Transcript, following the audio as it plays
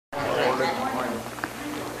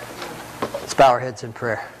Let's bow our heads in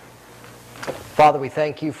prayer. Father, we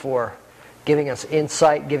thank you for giving us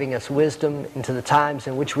insight, giving us wisdom into the times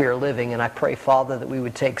in which we are living. And I pray, Father, that we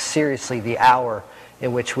would take seriously the hour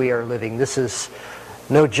in which we are living. This is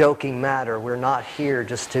no joking matter. We're not here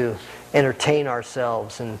just to entertain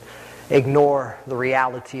ourselves and ignore the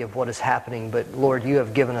reality of what is happening. But Lord, you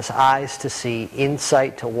have given us eyes to see,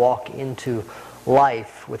 insight to walk into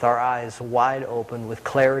life with our eyes wide open, with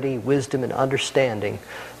clarity, wisdom, and understanding,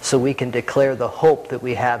 so we can declare the hope that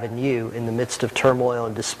we have in you in the midst of turmoil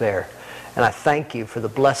and despair. And I thank you for the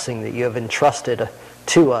blessing that you have entrusted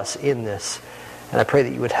to us in this. And I pray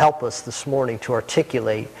that you would help us this morning to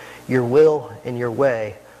articulate your will and your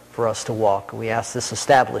way for us to walk. And we ask this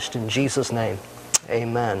established in Jesus' name.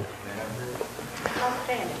 Amen. How's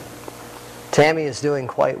Tammy? Tammy is doing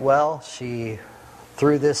quite well.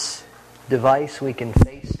 Through this device, we can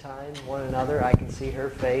FaceTime one another. I can see her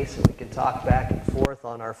face, and we can talk back and forth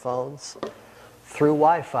on our phones through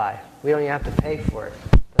Wi-Fi. We don't even have to pay for it.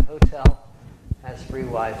 The hotel has free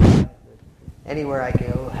Wi-Fi. Anywhere I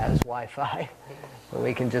go has Wi-Fi. And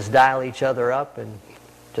we can just dial each other up, and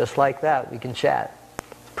just like that, we can chat.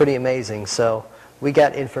 It's pretty amazing. So we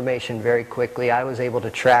got information very quickly. I was able to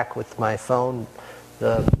track with my phone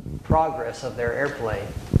the progress of their airplane.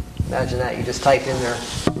 Imagine that. You just type in their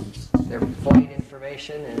flight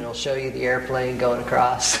information, and it'll show you the airplane going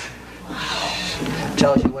across.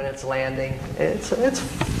 Tells you when it's landing. It's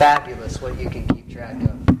fabulous what you can keep track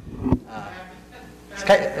of.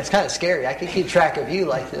 It's kind of scary. I could keep track of you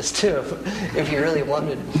like this too, if you really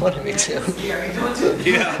wanted me to.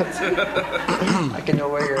 Yeah. I can know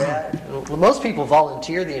where you're at. Most people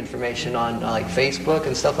volunteer the information on like Facebook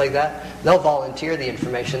and stuff like that. They'll volunteer the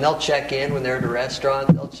information. They'll check in when they're at a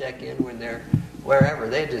restaurant. They'll check in when they're wherever.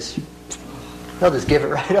 They'll just give it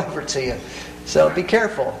right over to you. So be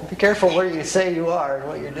careful. Be careful where you say you are and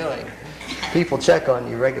what you're doing. People check on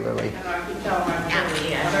you regularly. And I can tell my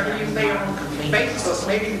family, whatever you say on Facebook,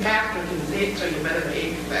 maybe the pastor can see it, so you better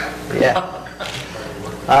behave yourself. Yeah.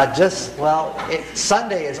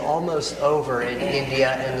 Sunday is almost over in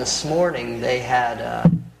India, and this morning they had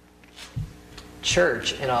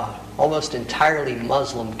church in a almost entirely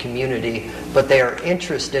Muslim community, but they are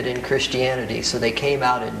interested in Christianity, so they came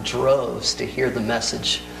out in droves to hear the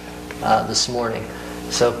message this morning.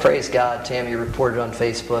 So praise God. Tammy reported on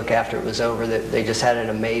Facebook after it was over that they just had an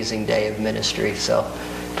amazing day of ministry. So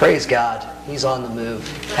praise God. He's on the move.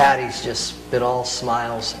 Patty's just been all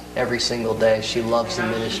smiles every single day. She loves the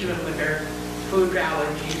ministry. How's she doing with her food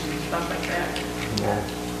allergies and stuff like that? Yeah.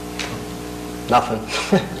 Nothing.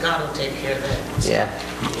 God will take care of that. Yeah.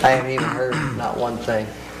 I haven't even heard not one thing.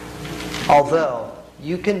 Although,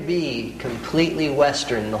 you can be completely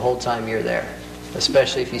Western the whole time you're there.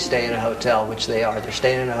 Especially if you stay in a hotel, which they are. They're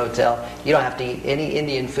staying in a hotel. You don't have to eat any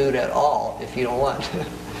Indian food at all if you don't want.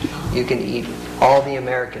 You can eat all the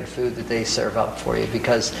American food that they serve up for you,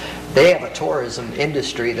 because they have a tourism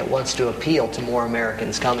industry that wants to appeal to more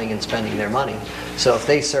Americans coming and spending their money. So if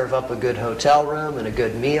they serve up a good hotel room and a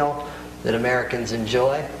good meal that Americans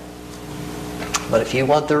enjoy. But if you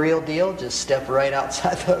want the real deal, just step right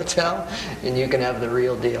outside the hotel and you can have the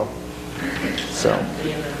real deal. So.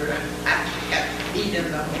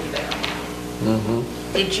 Mm-hmm.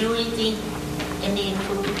 Did you eat the Indian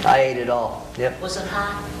food? I ate it all. Yep. Was it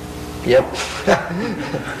hot? Yep.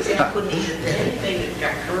 I couldn't eat it. Anything that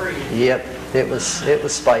got curry. Yep. It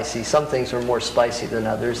was spicy. Some things were more spicy than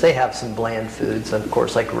others. They have some bland foods, of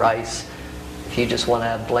course, like rice. If you just want to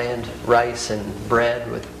have bland rice and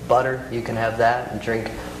bread with butter, you can have that and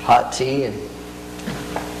drink hot tea, and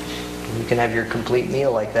you can have your complete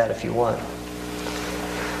meal like that if you want.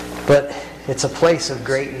 But it's a place of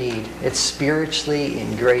great need. It's spiritually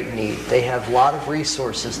in great need. They have a lot of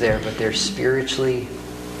resources there, but they're spiritually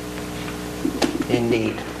in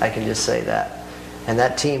need. I can just say that. And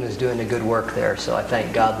that team is doing a good work there, so I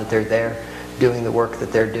thank God that they're there doing the work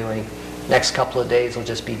that they're doing. Next couple of days will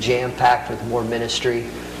just be jam-packed with more ministry.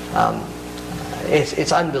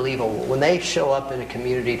 It's unbelievable. When they show up in a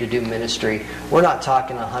community to do ministry, we're not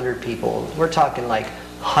talking 100 people. We're talking like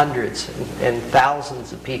hundreds and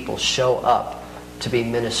thousands of people show up to be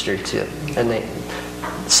ministered to.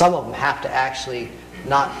 And some of them have to actually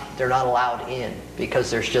they're not allowed in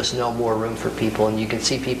because there's just no more room for people. And you can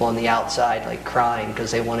see people on the outside like crying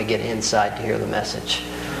because they want to get inside to hear the message.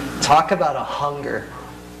 Talk about a hunger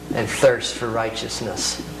and thirst for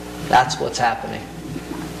righteousness. That's what's happening.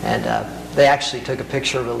 And they actually took a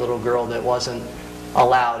picture of a little girl that wasn't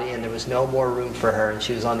allowed in. There was no more room for her, and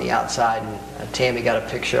she was on the outside, and Tammy got a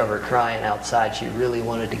picture of her crying outside. She really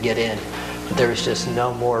wanted to get in, but there was just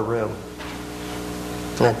no more room.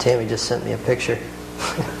 Tammy just sent me a picture.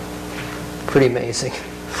 Pretty amazing.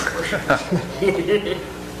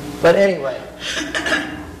 But anyway,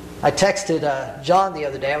 I texted John the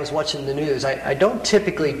other day. I was watching the news. I don't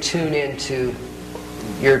typically tune into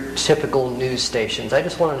your typical news stations. I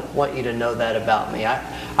just want you to know that about me.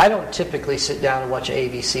 I don't typically sit down and watch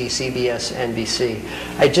ABC, CBS, NBC.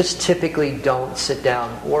 I just typically don't sit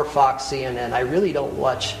down, or Fox, CNN. I really don't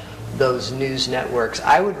watch those news networks.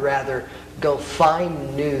 I would rather go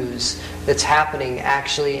find news that's happening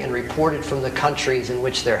actually and reported from the countries in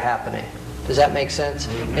which they're happening. Does that make sense?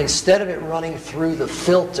 Instead of it running through the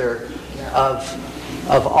filter of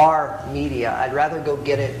our media, I'd rather go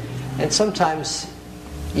get it. And sometimes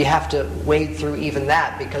you have to wade through even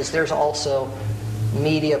that, because there's also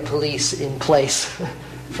media police in place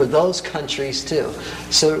for those countries too.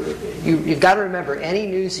 So you've got to remember, any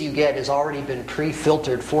news you get has already been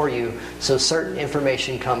pre-filtered for you, so certain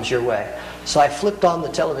information comes your way. So I flipped on the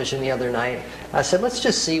television the other night. I said, let's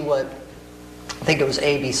just see what, I think it was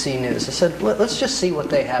ABC News. I said, let's just see what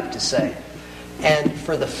they have to say. And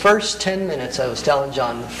for the first 10 minutes, I was telling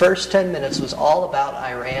John, the first 10 minutes was all about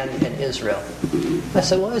Iran and Israel. I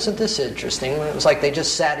said, well, isn't this interesting? It was like they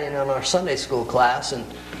just sat in on our Sunday school class and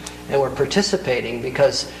were participating,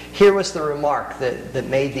 because here was the remark that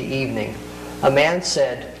made the evening. A man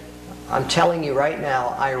said, I'm telling you right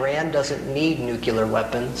now, Iran doesn't need nuclear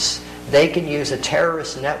weapons. They can use a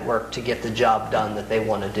terrorist network to get the job done that they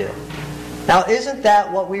want to do. Now, isn't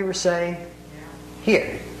that what we were saying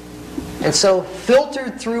here? And so,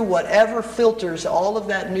 filtered through whatever filters all of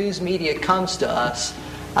that news media comes to us,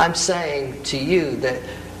 I'm saying to you that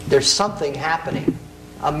there's something happening.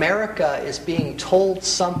 America is being told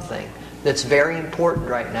something that's very important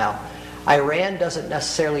right now. Iran doesn't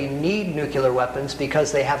necessarily need nuclear weapons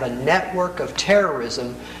because they have a network of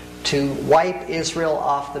terrorism to wipe Israel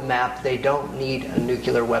off the map. They don't need a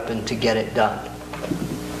nuclear weapon to get it done.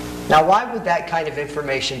 Now, why would that kind of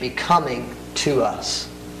information be coming to us?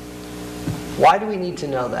 Why do we need to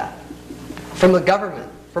know that? From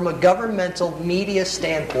a governmental media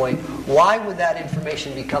standpoint, why would that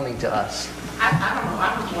information be coming to us? I don't know.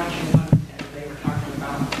 I was watching one, and they were talking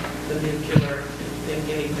about the nuclear, them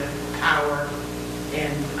getting the power,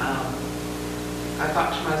 and I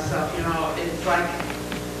thought to myself, it's like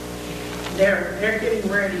they're getting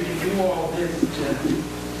ready to do all this to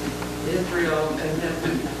Israel, and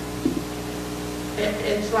then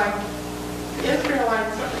it's like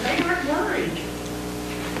Israelites, they aren't worried.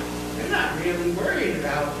 They're not really worried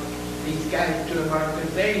about these guys doing what,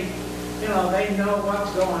 because they know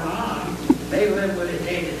what's going on. They live with it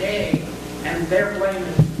day to day, and they're blaming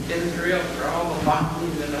Israel for all the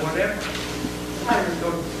bombings and whatever. Somebody would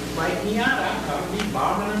go bite me out. I'd probably be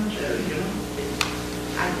bombing them too,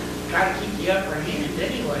 I try to keep the upper hand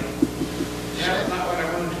anyway. That's not what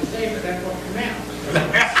I wanted to say, but that's what came out.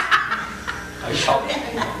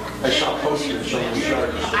 I saw posters showing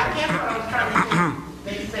sharks. I guess what I was trying to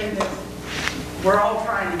say, they say this, we're all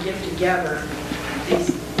trying to get together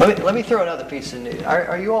these. Let me throw another piece of news.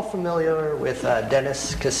 Are you all familiar with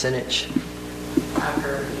Dennis Kucinich? I've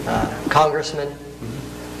heard. Congressman?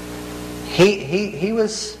 He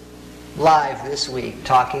was live this week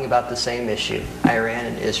talking about the same issue, Iran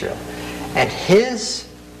and Israel. And his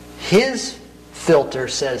filter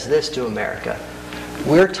says this to America: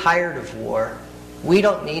 we're tired of war. We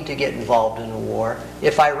don't need to get involved in a war.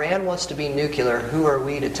 If Iran wants to be nuclear, who are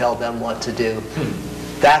we to tell them what to do?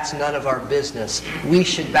 That's none of our business. We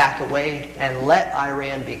should back away and let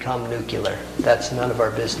Iran become nuclear. That's none of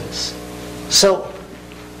our business. So,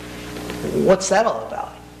 what's that all about?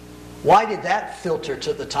 Why did that filter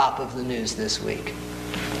to the top of the news this week?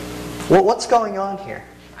 Well, what's going on here?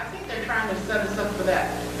 I think they're trying to set us up for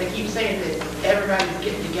that. They keep saying that everybody's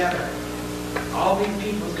getting together. All these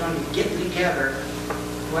people's going to get together.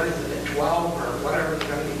 What is it, at 12 or whatever is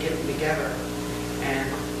going to be getting together. And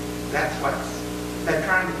that's what's, they're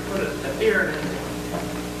trying to put the fear in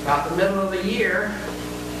it. About the middle of the year,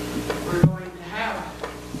 we're going to have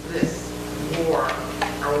this war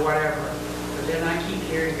or whatever. But then I keep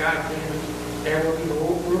hearing God saying there will be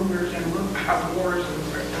rumors and wars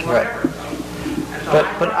and whatever.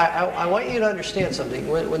 Right. But I want you to understand something.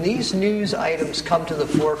 When these news items come to the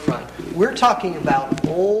forefront, we're talking about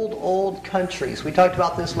old countries. We talked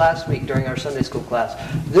about this last week during our Sunday school class.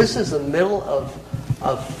 This is the middle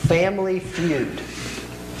of family feud.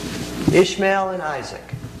 Ishmael and Isaac.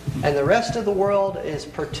 And the rest of the world is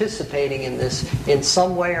participating in this in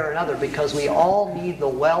some way or another, because we all need the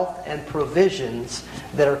wealth and provisions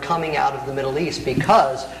that are coming out of the Middle East,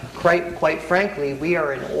 because quite frankly, we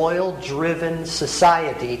are an oil-driven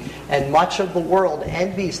society, and much of the world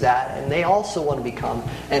envies that, and they also want to become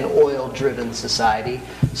an oil-driven society.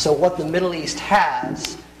 So what the Middle East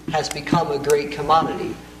has become a great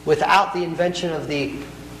commodity. Without the invention of the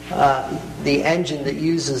engine that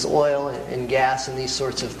uses oil and gas and these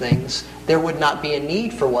sorts of things, there would not be a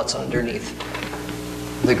need for what's underneath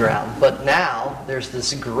the ground. But now there's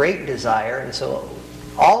this great desire, and so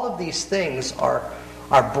all of these things are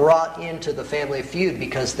brought into the family feud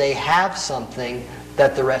because they have something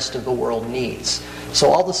that the rest of the world needs. So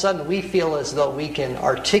all of a sudden we feel as though we can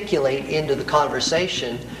articulate into the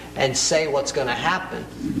conversation and say what's going to happen,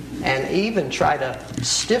 and even try to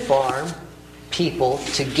stiff-arm people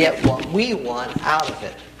to get what we want out of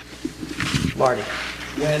it. Marty.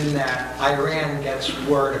 When Iran gets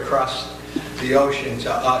word across the ocean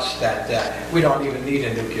to us that we don't even need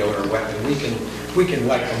a nuclear weapon, we can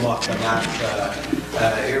wipe them up, and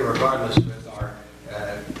that irregardless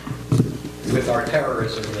with our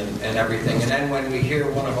terrorism and everything. And then when we hear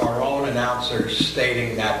one of our own announcers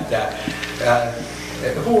stating that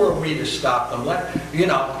who are we to stop them?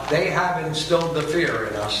 They have instilled the fear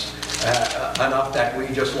in us enough that we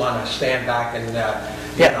just want to stand back and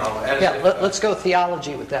let's go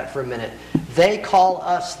theology with that for a minute. They call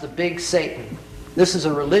us the big Satan. This is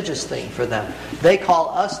a religious thing for them. They call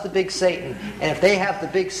us the big Satan, and if they have the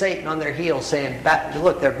big Satan on their heels saying,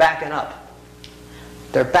 look, they're backing up.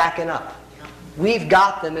 They're backing up. We've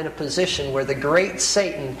got them in a position where the great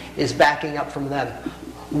Satan is backing up from them.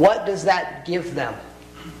 What does that give them?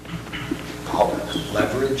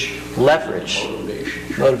 Leverage.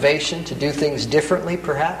 Motivation to do things differently,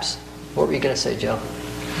 perhaps? What were you going to say, Joe?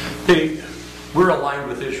 We're aligned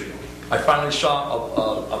with Israel. I finally saw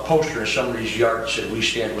a poster in somebody's yard that said, "We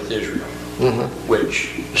stand with Israel," which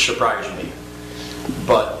surprised me.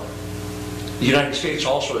 But the United States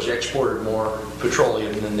also has exported more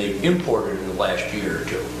petroleum than they've imported in the last year or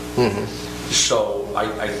two. So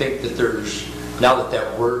I think that now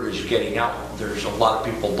that word is getting out, there's a lot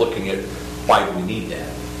of people looking at why do we need that?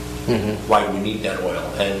 Why do we need that oil?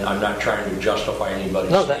 And I'm not trying to justify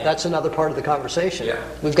anybody's No, that's another part of the conversation. Yeah.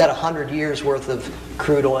 We've got 100 years worth of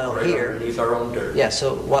crude oil right here. underneath our own dirt. Yeah,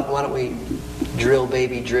 so why don't we drill,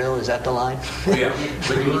 baby, drill? Is that the line? Yeah,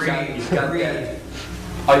 but you've got that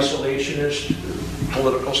isolationist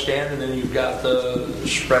political stand, and then you've got the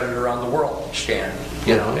spread it around the world stand.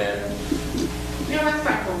 And that's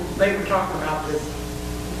like when they were talking about this,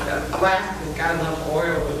 Alaska's got enough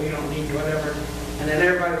oil that we don't need whatever, and then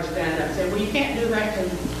everybody would stand up and say, well, you can't do that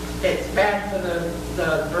because it's bad for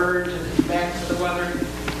the birds and it's bad for the weather.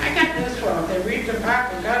 I got this for them. If they read the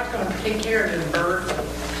Bible, God's going to take care of the birds.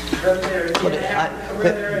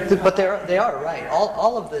 But they are right.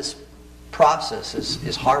 All of this process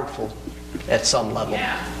is harmful at some level.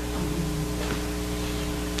 Yeah.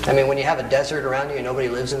 I mean, when you have a desert around you and nobody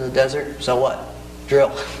lives in the desert, so what?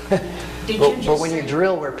 Drill. But when you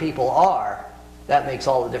drill where people are, that makes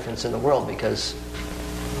all the difference in the world, because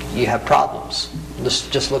you have problems.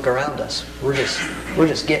 Just look around us. We're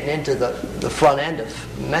just getting into the front end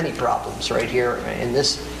of many problems right here in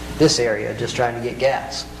this area, just trying to get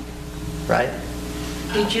gas, right?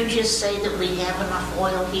 Did you just say that we have enough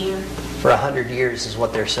oil here? For 100 years is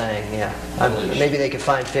what they're saying, yeah. Maybe they could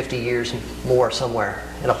find 50 years more somewhere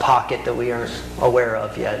in a pocket that we aren't aware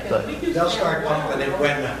of yet. But they'll start pumping it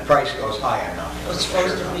when the price goes high enough. It's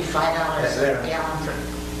supposed to be $5 a gallon for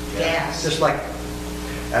gas. Just like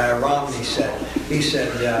Romney said. He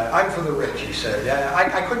said, I'm for the rich, he said.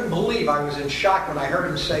 I couldn't believe, I was in shock when I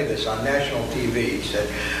heard him say this on national TV. He said,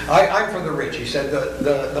 I'm for the rich. He said,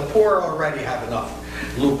 the poor already have enough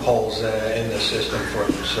loopholes in the system for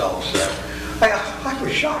themselves. I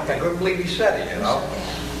was shocked. I couldn't believe he said it, you know.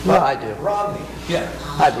 Well, I do. Romney. yeah,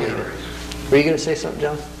 I believe it. Were you going to say something,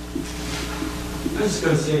 John? I was just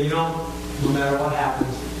going to say, no matter what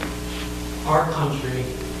happens, our country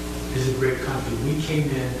is a great country. We came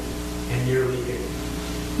in and nearly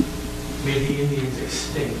made the Indians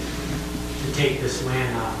extinct to take this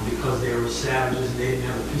land out because they were savages. They didn't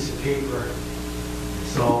have a piece of paper.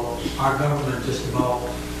 So our government just about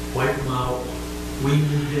wiped them out. We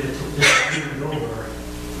moved in, took this land over.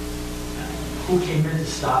 Who came in to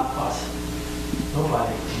stop us?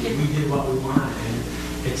 Nobody. We did what we wanted,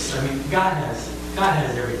 and God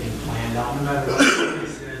has everything planned out. No matter what he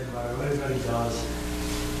says, no matter what anybody does,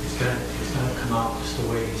 it's gonna come out just the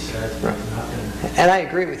way he says. Right. And I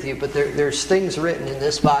agree with you, but there's things written in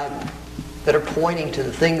this Bible that are pointing to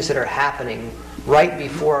the things that are happening right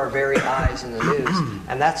before our very eyes in the news,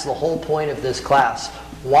 and that's the whole point of this class.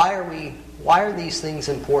 Why are these things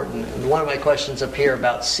important? And one of my questions up here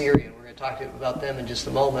about Syria, we're going to talk about them in just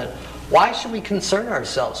a moment. Why should we concern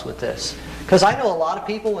ourselves with this? Because I know a lot of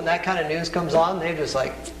people, when that kind of news comes on, they're just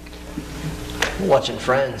like, I'm watching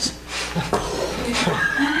Friends.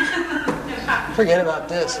 Forget about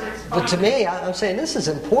this. But to me, I'm saying this is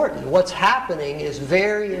important. What's happening is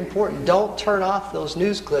very important. Don't turn off those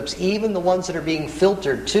news clips, even the ones that are being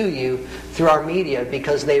filtered to you through our media,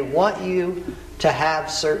 because they want you to have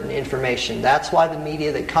certain information. That's why the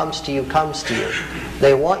media that comes to you.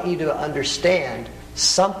 They want you to understand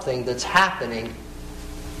something that's happening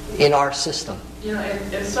in our system. You know,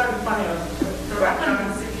 it's sort of funny. The record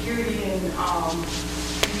on security in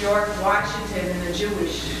New York, Washington, and the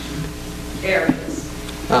Jewish areas.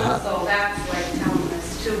 So that's like telling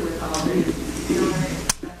us too with all this. You know,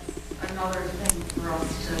 that's another thing for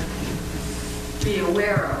us to be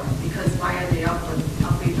aware of, because why are they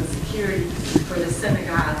upping the security for the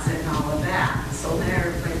synagogues and all of that? So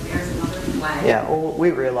there's another flag. Yeah, well, we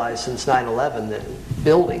realize since 9/11 that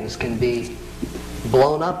buildings can be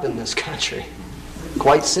blown up in this country,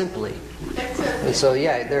 quite simply. And so,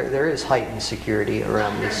 yeah, there is heightened security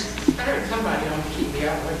around this. I heard somebody on TV,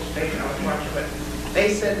 I went to station I was watching, but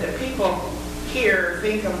they said that people here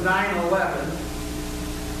think of 9/11,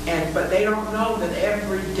 but they don't know that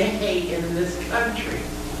every day in this country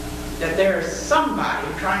that there is somebody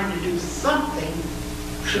trying to do something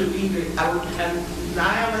to either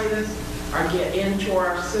annihilate us or get into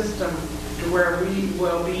our system to where we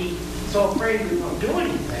will be so afraid we won't do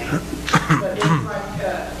anything. But it's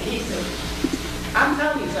like, he said, I'm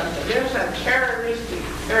telling you something, there's a terroristic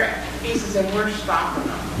threat. He says, and we're stopping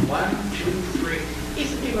them. 1, 2, 3. He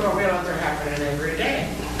said, people don't realize they're happening every day.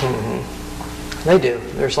 Mm-hmm. They do.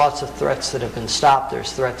 There's lots of threats that have been stopped.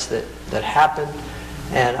 There's threats that happen.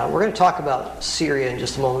 And we're going to talk about Syria in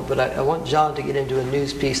just a moment, but I want John to get into a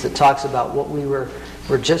news piece that talks about what we were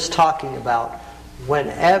just talking about.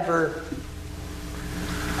 Whenever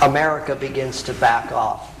America begins to back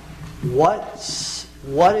off, what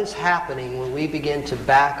is happening when we begin to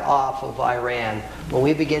back off of Iran, when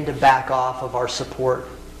we begin to back off of our support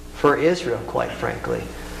for Israel, quite frankly?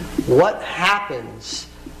 What happens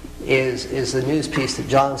is the news piece that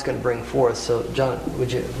John's going to bring forth. So, John,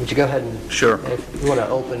 would you go ahead and... Sure. If you want to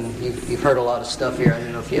open, you've heard a lot of stuff here. I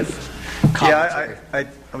don't know if you have commentary. Yeah,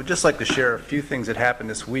 I would just like to share a few things that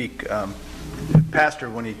happened this week. Pastor,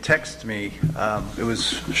 when he texted me, it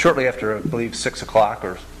was shortly after, I believe, 6 o'clock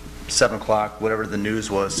or 7 o'clock, whatever the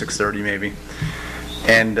news was, 6:30 maybe.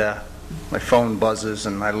 And my phone buzzes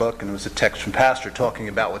and I look, and it was a text from Pastor talking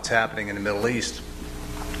about what's happening in the Middle East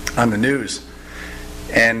on the news.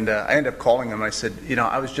 And I ended up calling him. I said,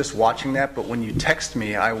 I was just watching that, but when you text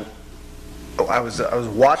me, I was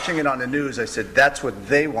watching it on the news. I said, that's what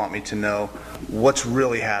they want me to know, what's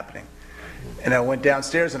really happening. And I went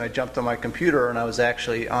downstairs and I jumped on my computer and I was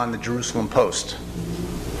actually on the Jerusalem Post.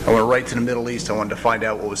 I went right to the Middle East. I wanted to find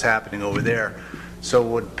out what was happening over there. So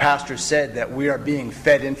what Pastor said, that we are being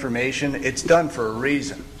fed information, it's done for a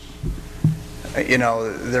reason.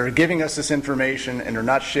 They're giving us this information and they're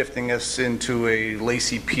not shifting us into a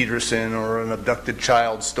Lacey Peterson or an abducted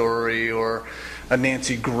child story or a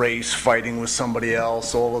Nancy Grace fighting with somebody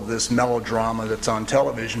else, all of this melodrama that's on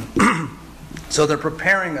television. So they're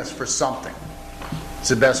preparing us for something. It's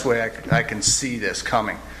the best way I can see this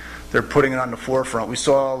coming. They're putting it on the forefront. We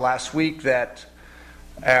saw last week that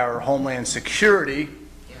our Homeland Security,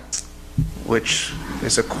 which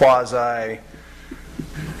is a quasi...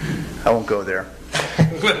 I won't go there.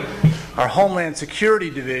 Our Homeland Security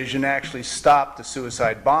Division actually stopped the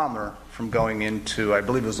suicide bomber from going into, I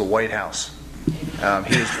believe it was the White House.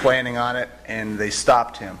 He was planning on it, and they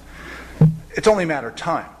stopped him. It's only a matter of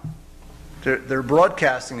time. They're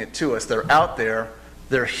broadcasting it to us. They're out there.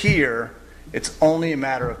 They're here. It's only a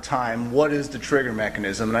matter of time. What is the trigger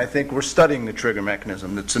mechanism? And I think we're studying the trigger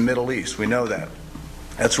mechanism. It's the Middle East. We know that.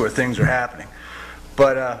 That's where things are happening.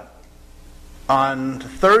 But on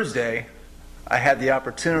Thursday, I had the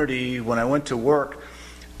opportunity, when I went to work,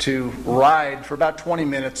 to ride for about 20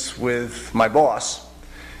 minutes with my boss.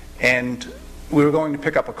 And we were going to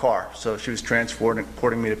pick up a car. So she was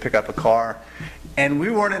transporting me to pick up a car. And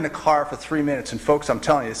we weren't in the car for 3 minutes. And folks, I'm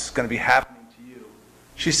telling you, this is going to be happening to you.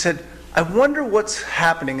 She said, I wonder what's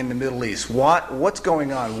happening in the Middle East. What's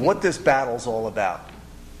going on? What this battle's all about.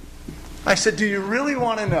 I said, do you really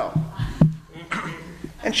want to know?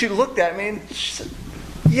 And she looked at me and she said,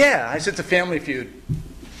 yeah. I said, it's a family feud.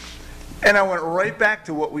 And I went right back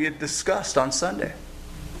to what we had discussed on Sunday.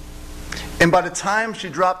 And by the time she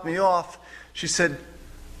dropped me off, she said,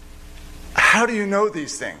 how do you know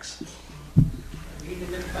these things?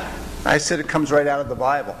 I said, it comes right out of the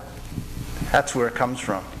Bible. That's where it comes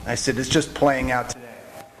from. I said, it's just playing out today.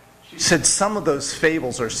 She said some of those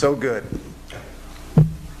fables are so good.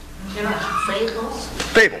 You know, fables?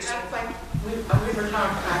 Fables. That's like, we were talking,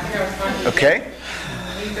 I think I was talking. Okay.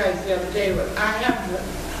 You guys the other day, but I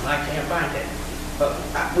can't find it,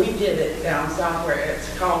 but we did it down south where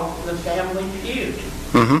it's called The Family Feud.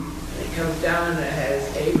 Mm-hmm. It comes down and it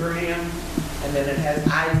has Abraham, and then it has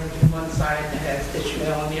Isaac on one side, and it has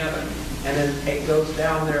Ishmael on the other. And then it goes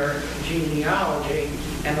down their genealogy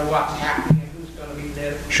and the what's happening and who's going to be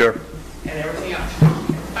this. Sure. And everything else. I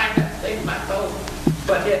can't find that thing my soul.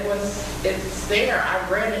 But it's there. I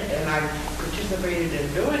read it and I participated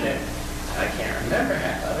in doing it. I can't remember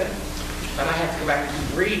half of it. But I have to go back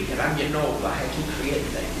and read, and I'm getting old. I have to create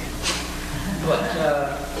things. But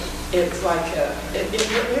it's like,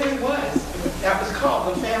 it really was. That was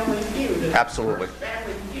called The Family Feud. Absolutely.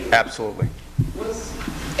 Family Feud. Absolutely. Was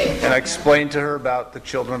And I explained to her about the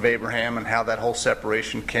children of Abraham and how that whole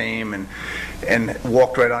separation came, and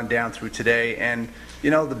walked right on down through today. And, you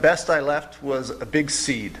know, the best I left was a big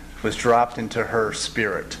seed was dropped into her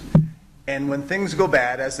spirit. And when things go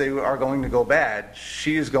bad, as they are going to go bad,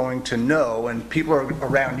 she is going to know, and people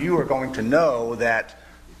around you are going to know that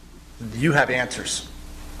you have answers.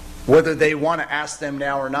 Whether they want to ask them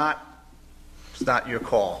now or not, it's not your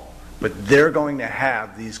call. But they're going to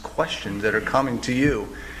have these questions that are coming to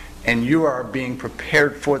you, and you are being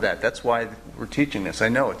prepared for that. That's why we're teaching this. I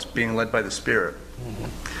know it's being led by the Spirit.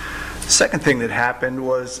 Mm-hmm. The second thing that happened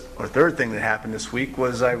was, or third thing that happened this week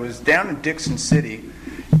was I was down in Dixon City,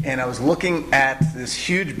 and I was looking at this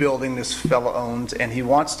huge building this fellow owns, and he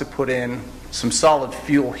wants to put in some solid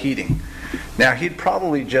fuel heating. Now, he'd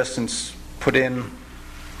probably just put in,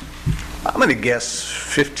 I'm going to guess,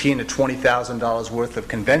 $15,000 to $20,000 worth of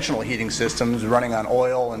conventional heating systems running on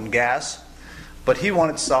oil and gas, but he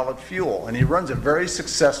wanted solid fuel, and he runs a very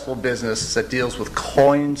successful business that deals with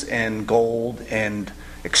coins and gold and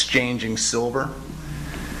exchanging silver.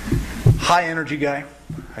 High energy guy.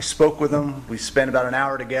 I spoke with him. We spent about an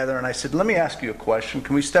hour together, and I said, let me ask you a question.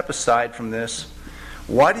 Can we step aside from this?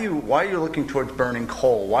 Why are you looking towards burning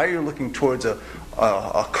coal? Why are you looking towards a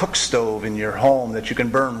cook stove in your home that you can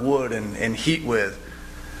burn wood and heat with?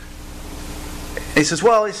 And he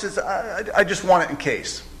says, I just want it in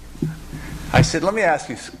case. I said, let me ask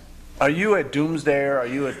you, are you at doomsday? Are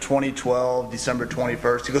you at 2012, December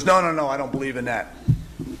 21st? He goes, no, I don't believe in that.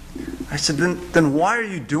 I said, then why are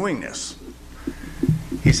you doing this?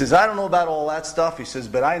 He says, I don't know about all that stuff. He says,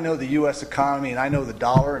 but I know the U.S. economy and I know the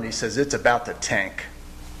dollar, and he says, it's about to tank.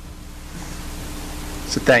 I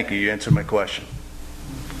said, thank you. You answered my question.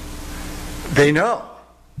 They know.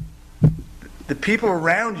 The people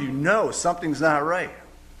around you know something's not right.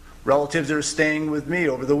 Relatives that are staying with me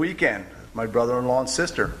over the weekend, my brother-in-law and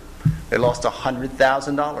sister, they lost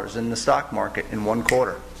 $100,000 in the stock market in one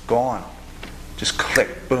quarter. Gone. Just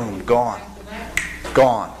click, boom, gone.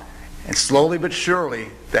 Gone. And slowly but surely,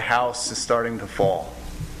 the house is starting to fall.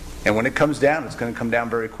 And when it comes down, it's going to come down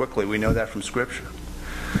very quickly. We know that from Scripture.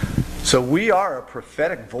 So we are a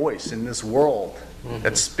prophetic voice in this world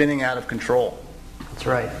that's spinning out of control. That's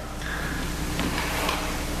right.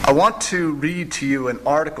 I want to read to you an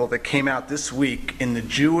article that came out this week in the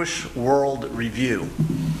Jewish World Review.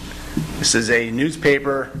 This is a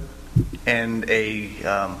newspaper and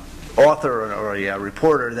a author or a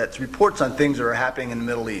reporter that reports on things that are happening in the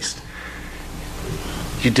Middle East.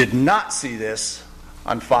 You did not see this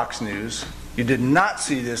on Fox News. You did not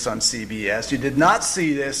see this on CBS. You did not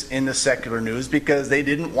see this in the secular news because they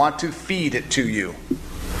didn't want to feed it to you.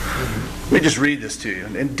 Let me just read this to you.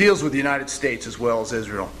 And it deals with the United States as well as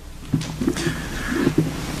Israel.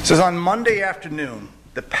 It says, on Monday afternoon,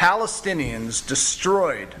 the Palestinians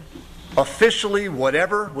destroyed officially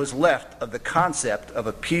whatever was left of the concept of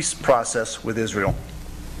a peace process with Israel.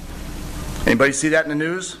 Anybody see that in the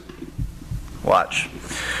news? Watch.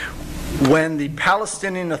 When the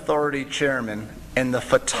Palestinian Authority chairman and the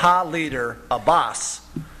Fatah leader Abbas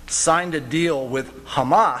signed a deal with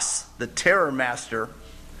Hamas, the terror master,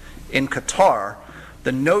 in Qatar,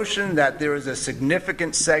 the notion that there is a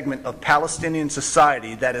significant segment of Palestinian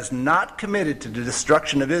society that is not committed to the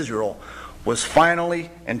destruction of Israel was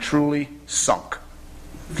finally and truly sunk.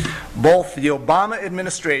 Both the Obama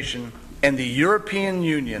administration and the European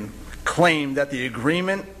Union claim that the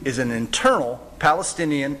agreement is an internal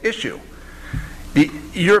Palestinian issue. The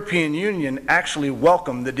European Union actually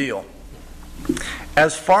welcomed the deal.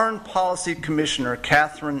 As Foreign Policy Commissioner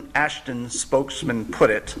Catherine Ashton's spokesman put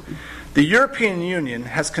it, the European Union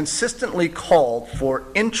has consistently called for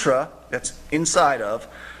that's inside of,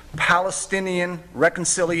 Palestinian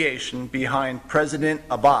reconciliation behind President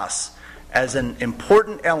Abbas as an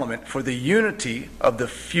important element for the unity of the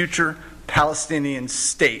future Palestinian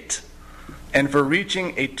state and for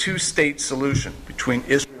reaching a two-state solution between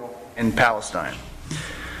Israel and Palestine.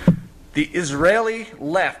 The Israeli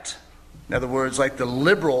left, in other words, like the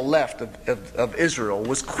liberal left of Israel,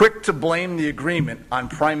 was quick to blame the agreement on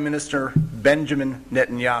Prime Minister Benjamin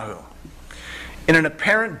Netanyahu. In an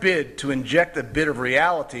apparent bid to inject a bit of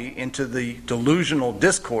reality into the delusional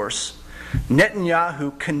discourse,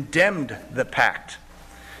 Netanyahu condemned the pact.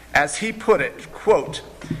 As he put it, quote,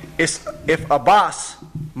 if Abbas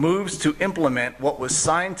moves to implement what was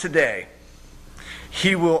signed today,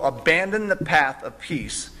 he will abandon the path of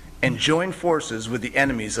peace and join forces with the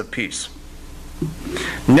enemies of peace.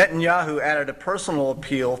 Netanyahu added a personal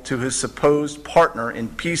appeal to his supposed partner in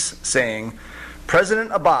peace, saying,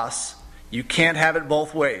 President Abbas, you can't have it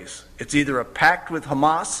both ways. It's either a pact with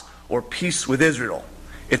Hamas or peace with Israel.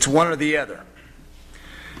 It's one or the other.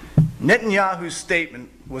 Netanyahu's statement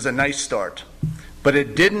was a nice start, but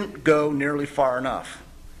it didn't go nearly far enough.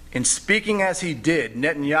 In speaking as he did,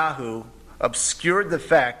 Netanyahu obscured the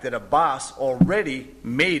fact that Abbas already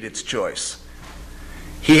made its choice.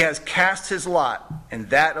 He has cast his lot and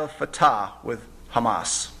that of Fatah with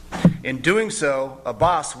Hamas. In doing so,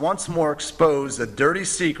 Abbas once more exposed a dirty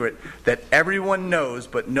secret that everyone knows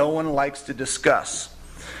but no one likes to discuss.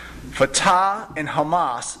 Fatah and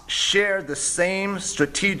Hamas share the same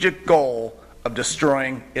strategic goal of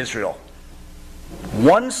destroying Israel.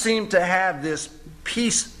 One seemed to have this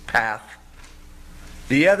peace path,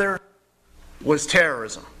 the other was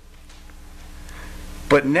terrorism.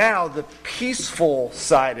 But now the peaceful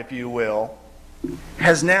side, if you will,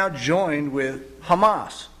 has now joined with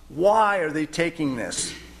Hamas. Why are they taking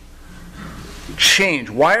this change?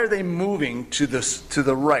 Why are they moving to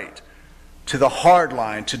the right, to the hard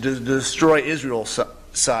line, to destroy Israel's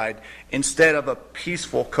side instead of a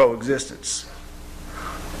peaceful coexistence?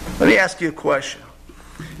 Let me ask you a question.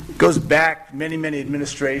 It goes back many, many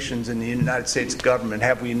administrations in the United States government.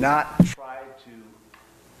 Have we not tried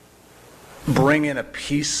to bring in a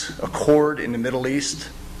peace accord in the Middle East?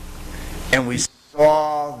 And we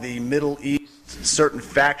saw the Middle East, certain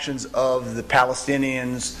factions of the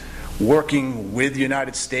Palestinians working with the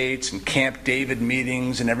United States and Camp David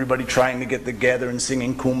meetings and everybody trying to get together and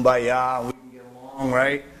singing Kumbaya, we can get along,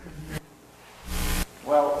 right?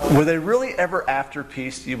 Well, were they really ever after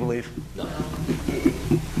peace, do you believe? No.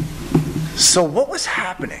 So what was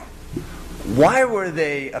happening? Why were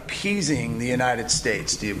they appeasing the United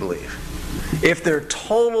States, do you believe? If their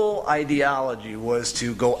total ideology was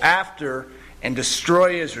to go after and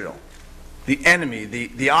destroy Israel, the enemy,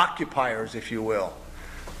 the occupiers, if you will,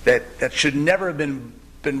 that should never have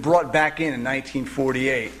been brought back in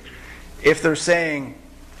 1948, if they're saying,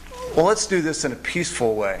 well, let's do this in a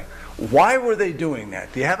peaceful way, why were they doing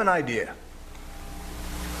that? Do you have an idea?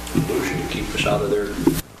 Delusion to keep us out of their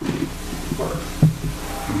work.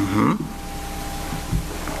 Mm-hmm.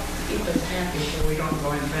 Keep us happy so we don't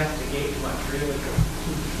go investigate what's really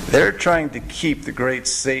good. They're trying to keep the great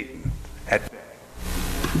Satan at bay,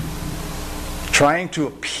 trying to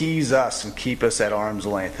appease us and keep us at arm's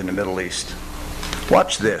length in the Middle East.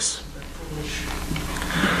 Watch this.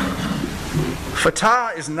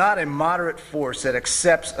 Fatah is not a moderate force that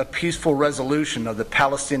accepts a peaceful resolution of the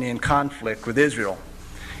Palestinian conflict with Israel.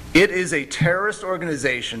 It is a terrorist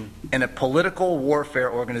organization and a political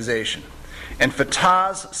warfare organization. And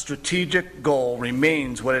Fatah's strategic goal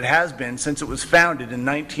remains what it has been since it was founded in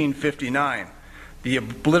 1959, the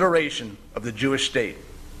obliteration of the Jewish state.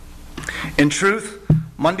 In truth,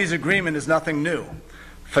 Monday's agreement is nothing new.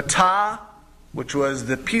 Fatah, which was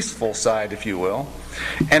the peaceful side, if you will,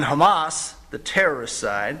 and Hamas, the terrorist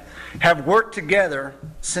side, have worked together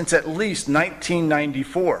since at least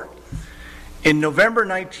 1994. In November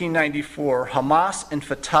 1994, Hamas and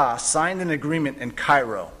Fatah signed an agreement in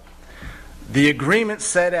Cairo. The agreement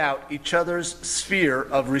set out each other's sphere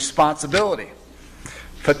of responsibility.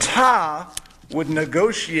 Fatah would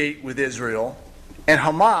negotiate with Israel, and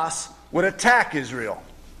Hamas would attack Israel.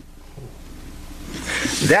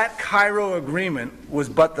 That Cairo agreement was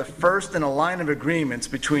but the first in a line of agreements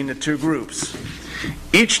between the two groups.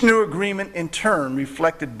 Each new agreement in turn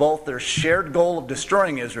reflected both their shared goal of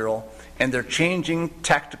destroying Israel and their changing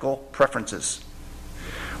tactical preferences.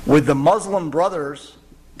 With the Muslim Brothers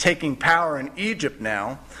taking power in Egypt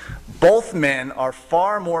now, both men are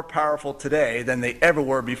far more powerful today than they ever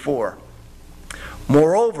were before.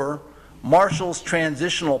 Moreover, Marshall's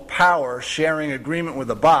transitional power sharing agreement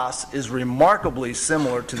with Abbas is remarkably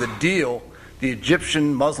similar to the deal the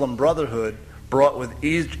Egyptian Muslim Brotherhood brought with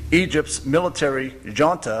Egypt's military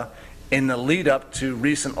junta in the lead up to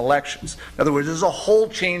recent elections. In other words, there's a whole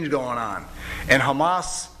change going on, and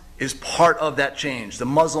Hamas is part of that change. The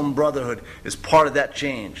Muslim Brotherhood is part of that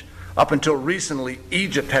change. Up until recently,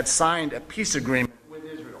 Egypt had signed a peace agreement with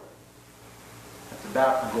Israel. That's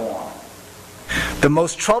about to go on. The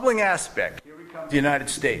most troubling aspect, here we come to the United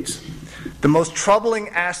States, the most troubling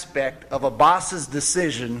aspect of Abbas's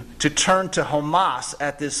decision to turn to Hamas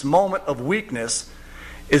at this moment of weakness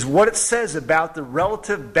is what it says about the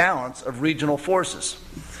relative balance of regional forces.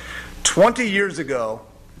 20 years ago,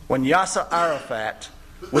 when Yasser Arafat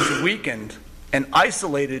was weakened and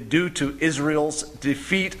isolated due to Israel's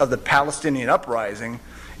defeat of the Palestinian uprising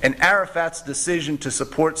and Arafat's decision to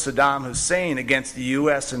support Saddam Hussein against the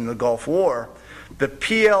U.S. in the Gulf War, the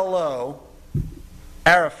PLO,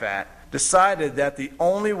 Arafat, decided that the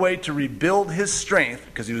only way to rebuild his strength,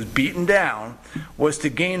 because he was beaten down, was to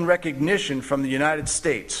gain recognition from the United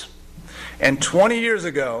States. And 20 years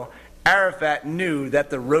ago, Arafat knew that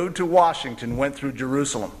the road to Washington went through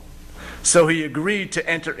Jerusalem. So he agreed to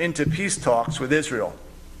enter into peace talks with Israel.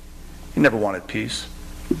 He never wanted peace.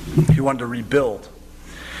 He wanted to rebuild.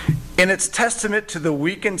 In its testament to the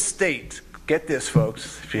weakened state, get this,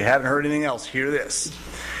 folks, if you haven't heard anything else, hear this.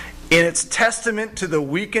 In its testament to the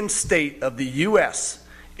weakened state of the U.S.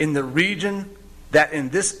 in the region that in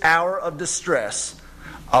this hour of distress,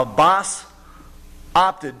 Abbas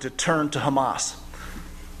opted to turn to Hamas.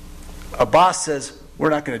 Abbas says,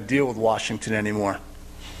 we're not going to deal with Washington anymore.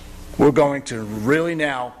 We're going to really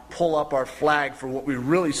now pull up our flag for what we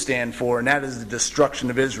really stand for, and that is the destruction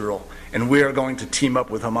of Israel. And we are going to team up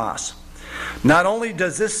with Hamas. Not only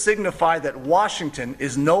does this signify that Washington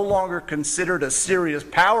is no longer considered a serious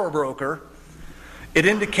power broker, it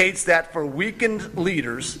indicates that for weakened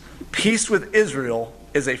leaders, peace with Israel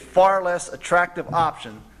is a far less attractive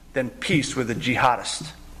option than peace with a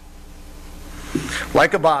jihadist.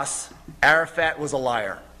 Like Abbas, Arafat was a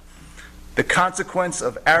liar. The consequence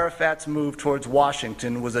of Arafat's move towards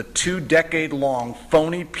Washington was a 2-decade-long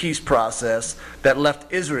phony peace process that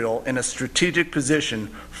left Israel in a strategic position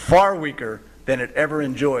far weaker than it ever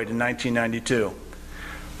enjoyed in 1992.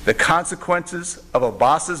 The consequences of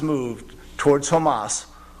Abbas's move towards Hamas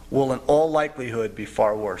will in all likelihood be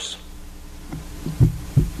far worse.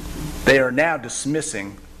 They are now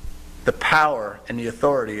dismissing the power and the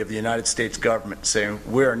authority of the United States government, saying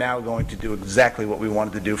we are now going to do exactly what we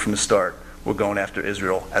wanted to do from the start. We're going after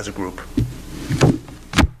Israel as a group.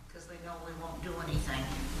 Because they know we won't do anything.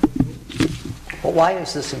 Well, why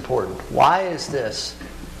is this important? Why is this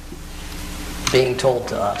being told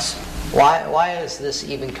to us? Why is this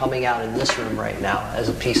even coming out in this room right now as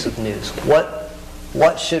a piece of news?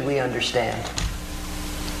 What should we understand?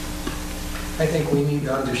 I think we need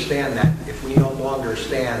to understand that if we no longer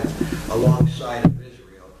stand alongside of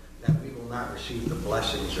Israel, that we will not receive the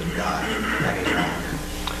blessings of God any longer.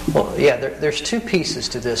 Well, yeah, there's two pieces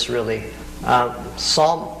to this, really.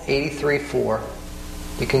 Psalm 83:4.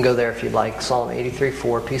 You can go there if you'd like. Psalm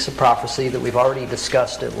 83:4, piece of prophecy that we've already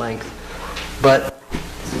discussed at length. But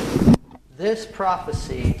this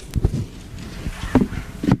prophecy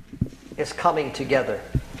is coming together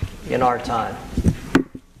in our time.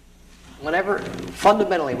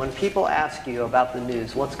 Fundamentally, when people ask you about the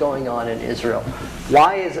news, what's going on in Israel,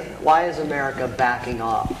 why is America backing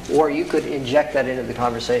off? Or you could inject that into the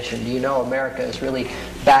conversation. Do you know America is really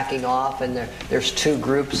backing off, and there's two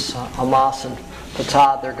groups, Hamas and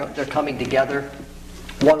Fatah, they're coming together.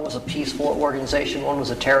 One was a peaceful organization, one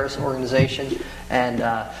was a terrorist organization,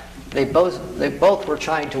 and they both were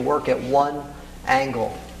trying to work at one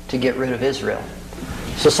angle to get rid of Israel.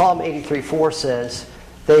 So Psalm 83:4 says,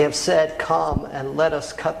 "They have said, 'Come and let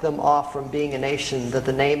us cut them off from being a nation, that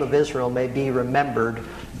the name of Israel may be remembered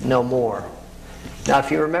no more.'" Now,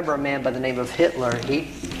 if you remember a man by the name of Hitler,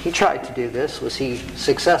 he tried to do this. Was he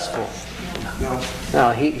successful?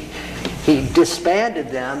 No. He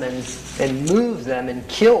disbanded them and moved them and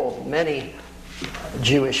killed many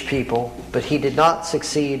Jewish people, but he did not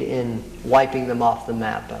succeed in wiping them off the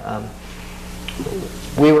map.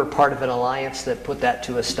 We were part of an alliance that put that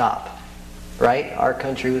to a stop. Right? Our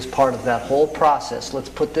country was part of that whole process. Let's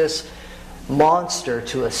put this monster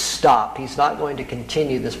to a stop. He's not going to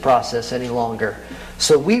continue this process any longer.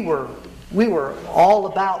 So we were all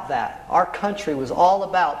about that. Our country was all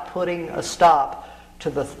about putting a stop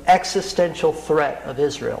to the existential threat of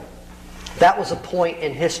Israel. That was a point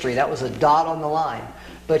in history. That was a dot on the line.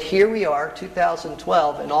 But here we are,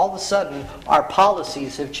 2012, and all of a sudden our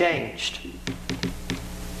policies have changed.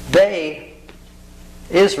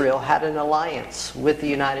 Israel had an alliance with the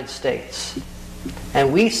United States.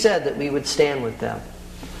 And we said that we would stand with them.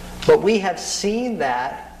 But we have seen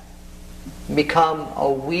that become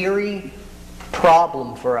a weary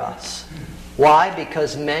problem for us. Why?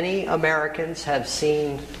 Because many Americans have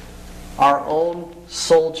seen our own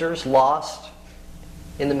soldiers lost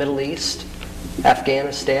in the Middle East,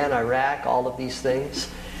 Afghanistan, Iraq, all of these things.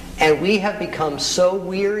 And we have become so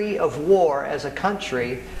weary of war as a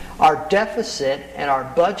country, our deficit and our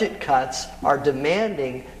budget cuts are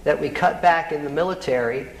demanding that we cut back in the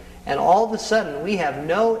military, and all of a sudden we have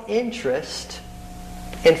no interest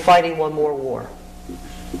in fighting one more war.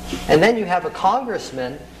 And then you have a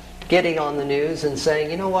congressman getting on the news and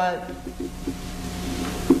saying, you know what?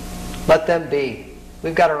 Let them be.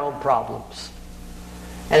 We've got our own problems.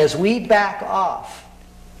 And as we back off,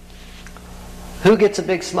 who gets a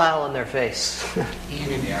big smile on their face?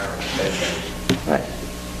 Even the Arabs. Right.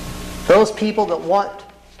 Those people that want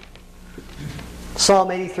Psalm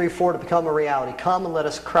 83:4 to become a reality. Come and let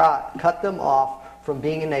us cut them off from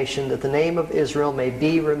being a nation, that the name of Israel may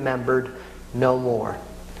be remembered no more.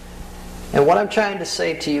 And what I'm trying to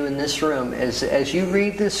say to you in this room is, as you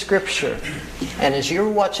read this scripture and as you're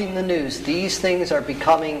watching the news, these things are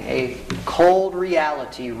becoming a cold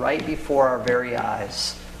reality right before our very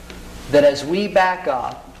eyes. That as we back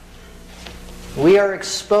up, we are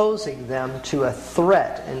exposing them to a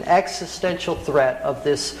threat, an existential threat of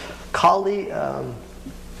this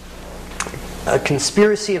a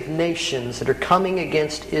conspiracy of nations that are coming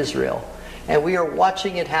against Israel. And we are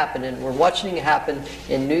watching it happen, and we're watching it happen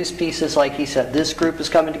in news pieces like he said, this group is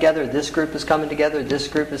coming together, this group is coming together, this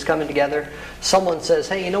group is coming together. Someone says,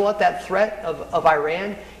 hey, you know what, that threat of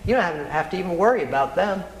Iran, you don't have to even worry about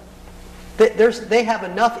them. They have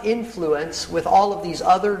enough influence with all of these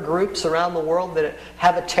other groups around the world that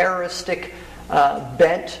have a terroristic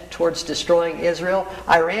bent towards destroying Israel.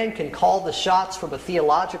 Iran can call the shots from a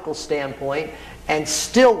theological standpoint and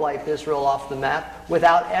still wipe Israel off the map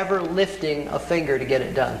without ever lifting a finger to get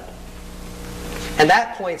it done. And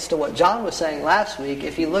that points to what John was saying last week.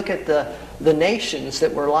 If you look at the nations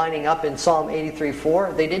that were lining up in Psalm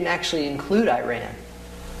 83:4, they didn't actually include Iran.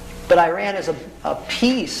 But Iran is a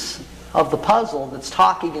piece of the puzzle that's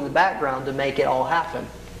talking in the background to make it all happen.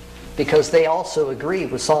 Because they also agree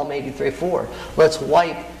with Psalm 83:4. Let's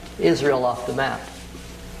wipe Israel off the map.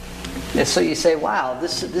 And so you say, wow,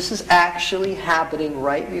 this is actually happening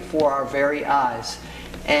right before our very eyes.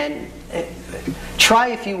 And try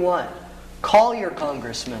if you want. Call your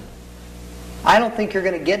congressman. I don't think you're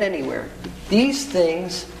going to get anywhere. These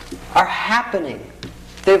things are happening.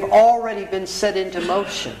 They've already been set into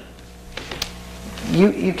motion.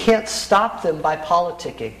 You can't stop them by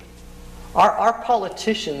politicking. Our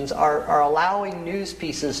politicians are allowing news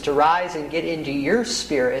pieces to rise and get into your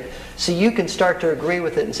spirit so you can start to agree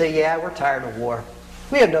with it and say, yeah, we're tired of war.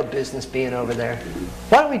 We have no business being over there.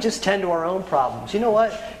 Why don't we just tend to our own problems? You know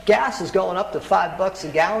what? Gas is going up to $5 a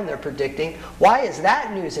gallon, they're predicting. Why is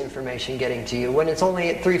that news information getting to you when it's only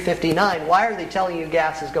at $3.59? Why are they telling you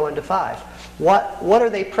gas is going to $5? What are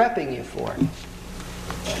they prepping you for?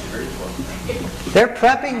 They're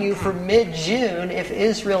prepping you for mid-June. If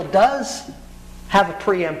Israel does have a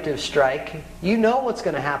preemptive strike, you know what's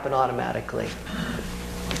going to happen automatically.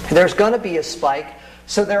 There's going to be a spike.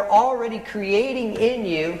 So they're already creating in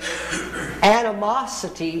you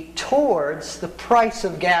animosity towards the price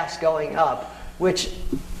of gas going up, which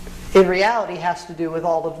in reality has to do with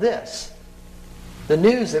all of this. The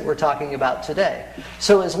news that we're talking about today.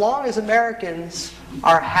 So as long as Americans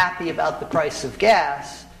are happy about the price of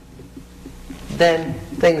gas, then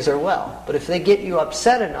things are well. But if they get you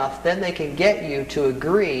upset enough, then they can get you to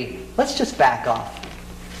agree, let's just back off.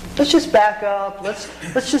 Let's just back up. Let's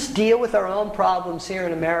just deal with our own problems here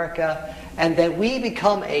in America, and then we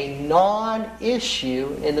become a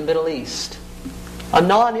non-issue in the Middle East. A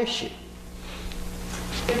non-issue.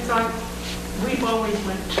 It's like we've always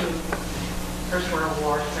went to First World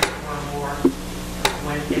War, Second World War,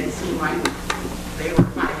 when it seemed like they were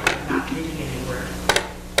fighting and not getting anywhere.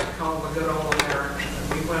 Called the good old Americans.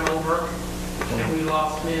 We went over and we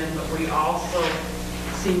lost men, but we also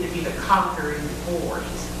seemed to be the conquering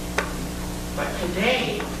force. But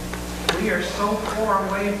today, we are so far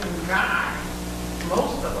away from God,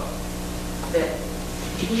 most of us, that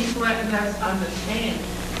He's letting us understand,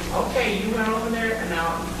 okay, you went over there, and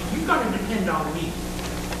now you're going to depend on me.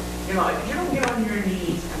 You know, if you don't get on your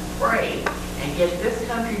knees and pray and get this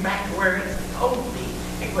country back to where it's supposed to be,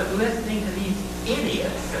 and quit listening to these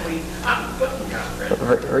idiots that I'm putting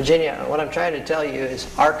down. Virginia, what I'm trying to tell you is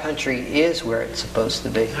our country is where it's supposed to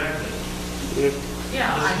be. Yeah,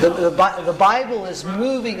 I know. The Bible is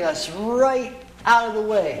moving us right out of the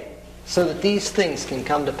way so that these things can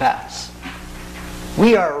come to pass.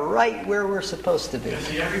 We are right where we're supposed to be. Yeah,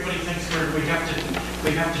 see, everybody thinks we have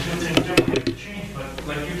to do things differently to change, but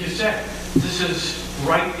But like you just said, this is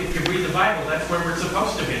right, if you read the Bible, that's where we're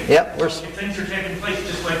supposed to be. Yep. Things are taking place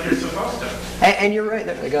just like they're supposed to. And you're right.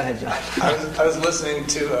 Go ahead, John. I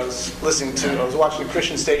was watching a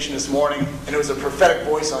Christian station this morning, and there was a prophetic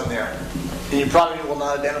voice on there. And you probably will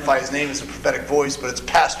not identify his name as a prophetic voice, but it's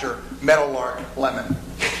Pastor Meadowlark Lemon.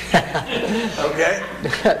 Okay?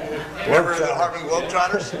 Remember the Harvard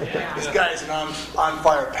Globetrotters? This guy is an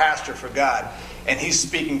on-fire pastor for God, and he's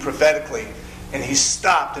speaking prophetically. And he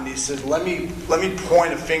stopped and he says, let me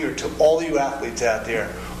point a finger to all you athletes out there,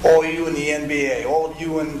 all of you in the NBA, all of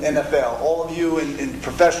you in NFL, all of you in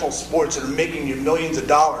professional sports that are making you millions of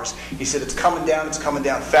dollars. He said, it's coming down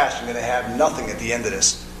fast. You're going to have nothing at the end of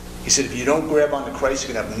this. He said, if you don't grab onto Christ,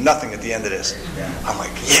 you're going to have nothing at the end of this. I'm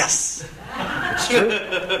like, yes! It's true.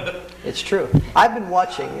 It's true. I've been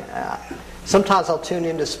watching. Sometimes I'll tune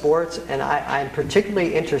into sports, and I'm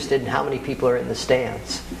particularly interested in how many people are in the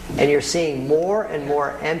stands. And you're seeing more and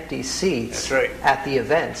more empty seats at the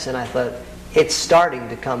events. And I thought, it's starting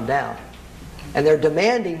to come down. And they're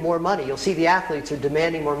demanding more money. You'll see the athletes are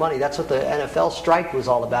demanding more money. That's what the NFL strike was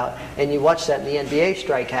all about. And you watch that in the NBA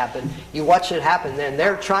strike happen. You watch it happen then.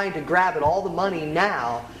 They're trying to grab at all the money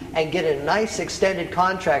now and get a nice extended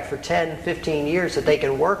contract for 10, 15 years that they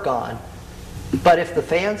can work on. But if the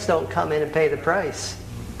fans don't come in and pay the price,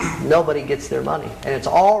 nobody gets their money. And it's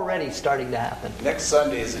already starting to happen. Next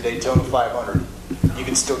Sunday is the Daytona 500. You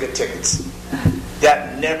can still get tickets.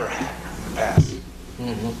 That never happened in the past.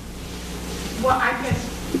 Mm-hmm. Well, I guess,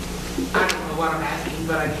 I don't know what I'm asking,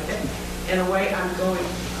 but in a way I'm going,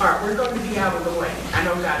 all right, we're going to be out of the way. I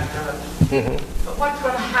know God does. Mm-hmm. But what's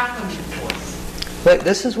going to happen to us? But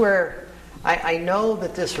this is where I know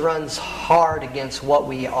that this runs hard against what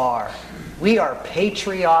we are. We are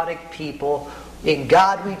patriotic people. In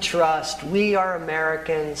God we trust. We are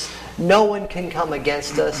Americans. No one can come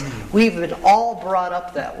against us. We've been all brought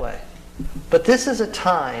up that way. But this is a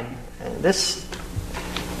time, and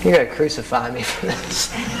you're going to crucify me for this.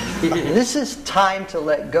 This is time to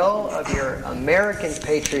let go of your American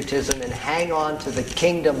patriotism and hang on to the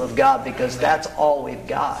kingdom of God, because that's all we've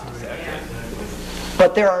got.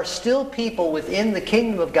 But there are still people within the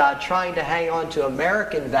kingdom of God trying to hang on to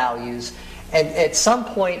American values. And at some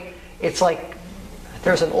point, it's like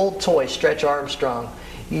there's an old toy, Stretch Armstrong.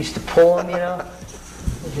 You used to pull him,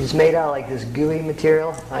 He was made out of like this gooey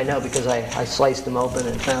material. I know because I sliced him open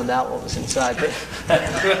and found out what was inside. But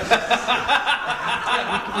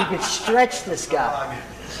you could stretch this guy.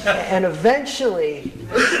 And eventually,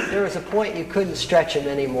 there was a point you couldn't stretch him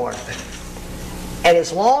anymore. And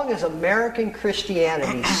as long as American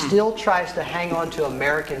Christianity still tries to hang on to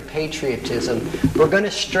American patriotism, we're going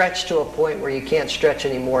to stretch to a point where you can't stretch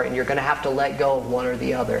anymore, and you're going to have to let go of one or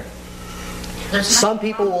the other. Some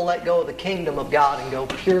people will let go of the kingdom of God and go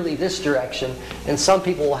purely this direction, and some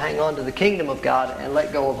people will hang on to the kingdom of God and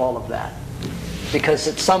let go of all of that. Because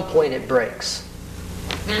at some point it breaks.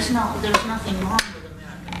 There's nothing wrong with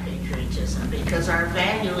American patriotism, because our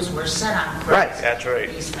values were set on Christ. Right. That's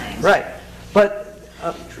right. These things. Right.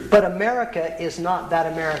 But America is not that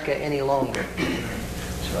America any longer.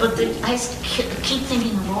 But I keep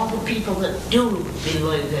thinking of all the people that do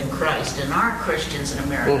believe in Christ and are Christians in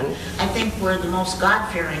America. Mm-hmm. I think we're the most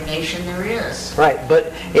God-fearing nation there is. Right,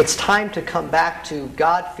 but it's time to come back to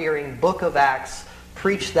God-fearing Book of Acts,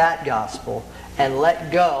 preach that gospel, and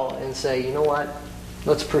let go and say, you know what?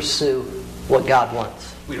 Let's pursue what God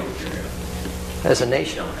wants. We don't care. As a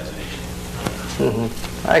nation. As a nation. Mm-hmm.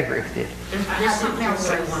 I agree with you. There's something else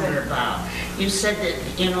I wonder about. You said that,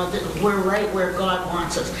 that we're right where God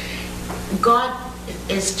wants us. God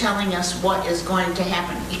is telling us what is going to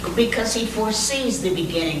happen because He foresees the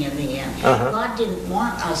beginning and the end. Uh-huh. God didn't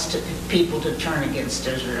want people to turn against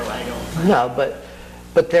Israel, I don't think. No,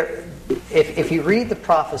 but there, if you read the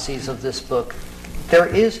prophecies of this book, there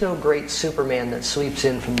is no great Superman that sweeps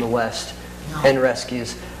in from the west and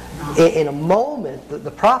rescues. In a moment,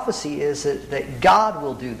 the prophecy is that God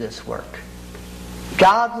will do this work.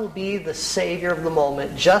 God will be the Savior of the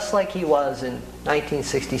moment, just like He was in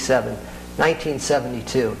 1967,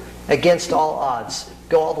 1972, against all odds.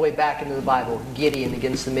 Go all the way back into the Bible, Gideon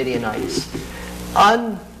against the Midianites.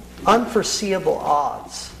 Unforeseeable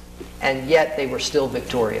odds, and yet they were still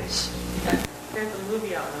victorious. There's a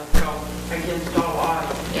movie out there called Against All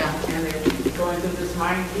Odds. Yeah. And they're going through this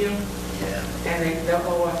minefield. And they'll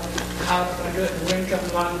go, how's it going to do it? The wind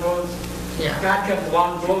comes along and blows. Yeah. God comes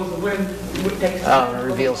along and blows the wind. Takes Oh, it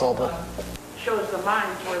reveals all the... Shows the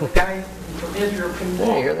mines where the guys from Israel can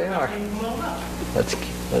walk. Here they are. That's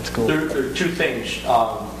cool. There are two things.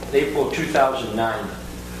 April 2009,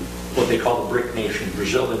 what they call the BRIC nation,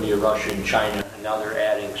 Brazil, India, Russia, and China, and now they're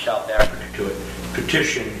adding South Africa to it.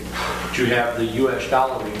 petition to have the U.S.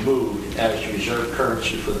 dollar removed as reserve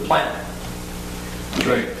currency for the planet.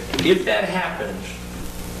 Right. If that happens,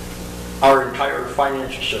 our entire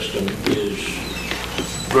financial system is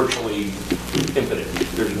virtually impotent.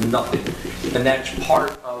 There's nothing. And that's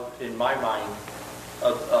part of, in my mind,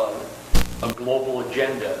 a global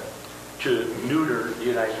agenda to neuter the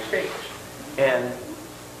United States. And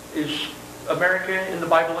is America in the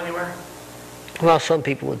Bible anywhere? Well, some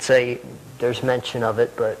people would say there's mention of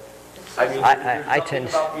it, but I mean, I there's nothing tend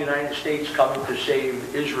about the United States coming to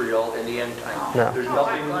save Israel in the end time. No. There's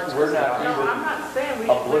nothing, we're not No, even I'm not saying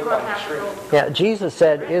a we're blip going on to the have to screen. go. yeah, Jesus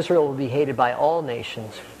said Israel will be hated by all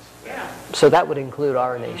nations. Yeah. So that would include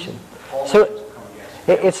our nation. So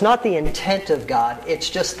it's not the intent of God, it's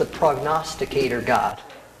just the prognosticator God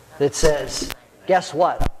that says, guess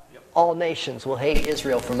what? All nations will hate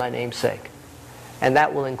Israel for my name's sake. And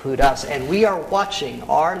that will include us. And we are watching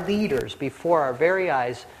our leaders before our very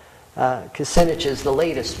eyes. Kucinich is the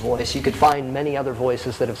latest voice. You could find many other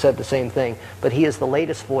voices that have said the same thing. But he is the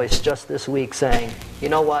latest voice just this week saying, you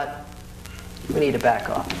know what? We need to back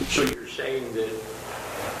off. So you're saying that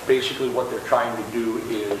basically what they're trying to do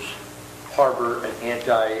is harbor an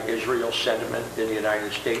anti-Israel sentiment in the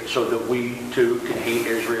United States so that we too can hate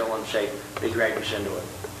Israel and say they dragged us into it?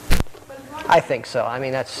 I think so. I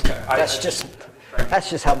mean, that's just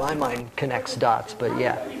how my mind connects dots. But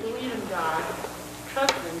yeah. If you believe in God,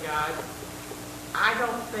 trust in God, I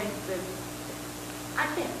don't think that, I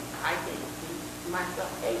think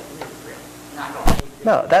myself hating Israel. I don't hate Israel.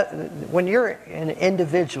 No, that when you're an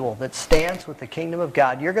individual that stands with the kingdom of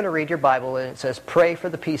God, you're going to read your Bible and it says, pray for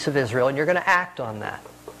the peace of Israel, and you're going to act on that.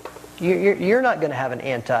 You're not going to have an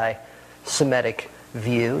anti-Semitic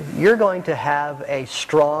view. You're going to have a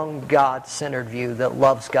strong God-centered view that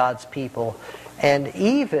loves God's people. And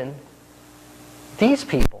even these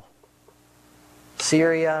people,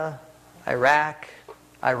 Syria, Iraq,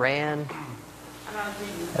 Iran,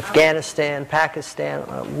 Afghanistan,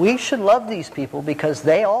 Pakistan, we should love these people because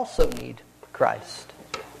they also need Christ.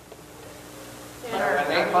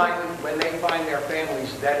 When they find their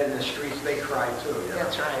families dead in the streets, they cry too. You know?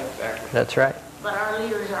 That's right. Exactly. That's right. But our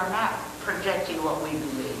leaders are not projecting what we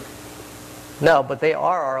believe. No, but they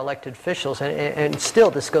are our elected officials. And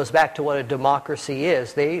still, this goes back to what a democracy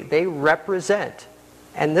is. They represent.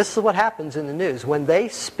 And this is what happens in the news. When they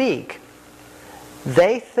speak,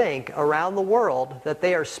 they think around the world that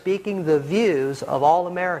they are speaking the views of all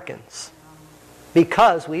Americans.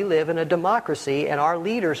 Because we live in a democracy and our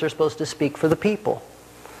leaders are supposed to speak for the people.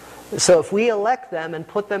 So if we elect them and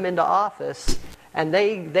put them into office and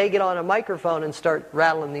they get on a microphone and start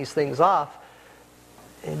rattling these things off,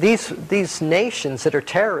 these nations that are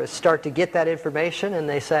terrorists start to get that information and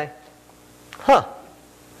they say, huh,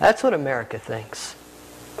 that's what America thinks.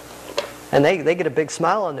 And they get a big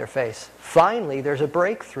smile on their face. Finally, there's a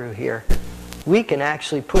breakthrough here. We can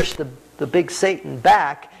actually push the big Satan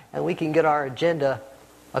back and we can get our agenda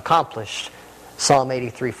accomplished. Psalm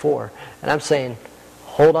 83:4. And I'm saying,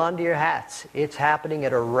 hold on to your hats. It's happening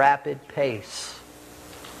at a rapid pace.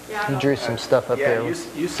 You drew some stuff up there.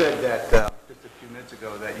 You said that just a few minutes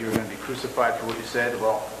ago that you were going to be crucified for what you said.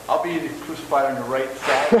 Well, I'll be crucified on your right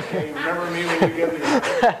side. Okay, remember me when you give me.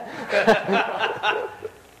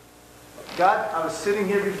 God, I was sitting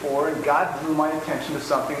here before, and God drew my attention to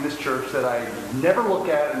something in this church that I never look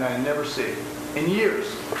at and I never see in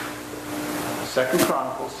years. 2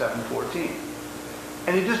 Chronicles 7:14.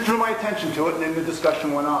 And he just drew my attention to it, and then the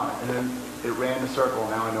discussion went on. And then it ran in a circle,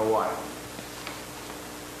 and now I know why.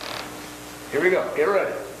 Here we go. Get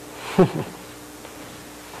ready. 2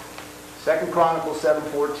 Chronicles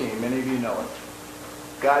 7:14. Many of you know it.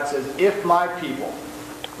 God says, if my people,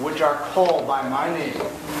 which are called by my name,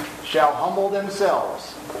 shall humble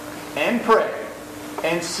themselves and pray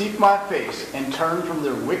and seek my face and turn from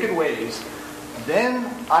their wicked ways, then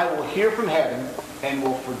I will hear from heaven and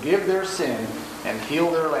will forgive their sin and heal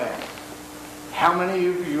their land. How many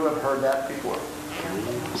of you have heard that before?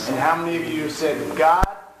 And how many of you have said, God,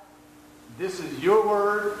 this is your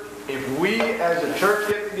word. If we as a church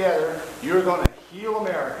get together, you're going to heal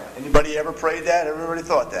America. Anybody ever prayed that? Everybody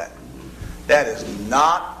thought that? That is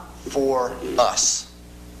not for us.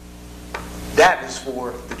 That is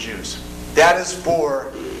for the Jews. That is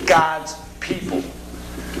for God's people.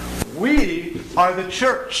 We are the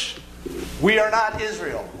church. We are not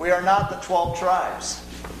Israel. We are not the 12 tribes.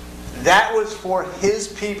 That was for His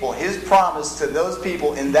people, His promise to those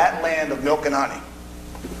people in that land of milk and honey.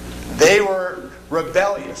 They were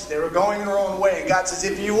rebellious. They were going their own way. And God says,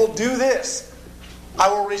 if you will do this, I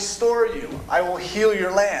will restore you. I will heal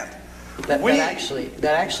your land. That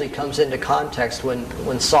actually comes into context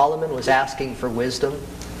when Solomon was asking for wisdom.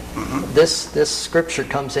 This scripture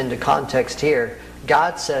comes into context here.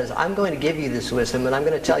 God says, I'm going to give you this wisdom, and I'm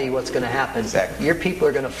going to tell you what's going to happen. Exactly. Your people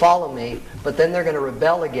are going to follow me, but then they're going to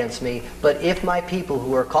rebel against me. But if my people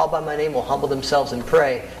who are called by my name will humble themselves and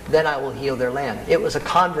pray, then I will heal their land. It was a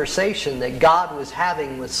conversation that God was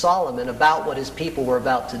having with Solomon about what his people were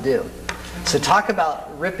about to do. So talk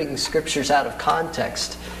about ripping scriptures out of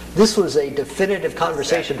context. This was a definitive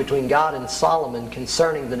conversation between God and Solomon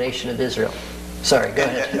concerning the nation of Israel. Sorry, go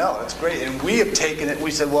ahead. No, that's great. And we have taken it, we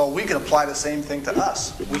said, well, we can apply the same thing to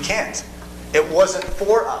us. We can't. It wasn't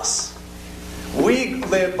for us. We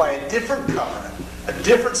live by a different covenant, a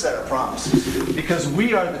different set of promises. Because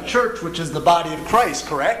we are the church, which is the body of Christ,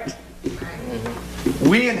 correct? Mm-hmm.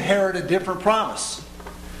 We inherit a different promise.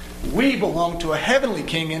 We belong to a heavenly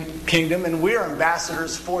kingdom, and we are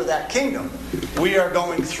ambassadors for that kingdom. We are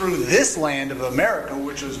going through this land of America,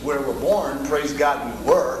 which is where we're born. Praise God,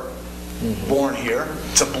 we were born here.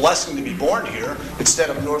 It's a blessing to be born here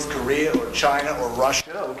instead of North Korea or China or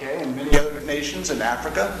Russia, okay, and many other nations in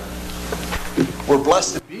Africa. We're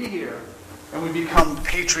blessed to be here, and we become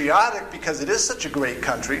patriotic because it is such a great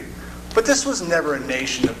country. But this was never a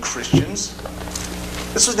nation of Christians.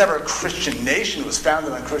 This was never a Christian nation. It was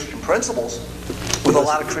founded on Christian principles with a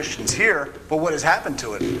lot of Christians here. But what has happened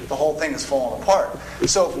to it? The whole thing has fallen apart.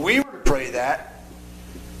 So if we were to pray that,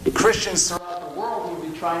 Christians throughout the world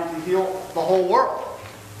would be trying to heal the whole world.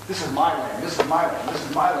 This is my land. This is my land. This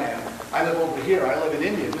is my land. I live over here. I live in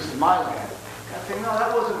India. This is my land. God saying, no,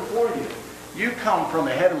 that wasn't for you. You come from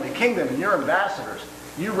a heavenly kingdom, and you're ambassadors.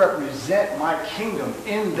 You represent my kingdom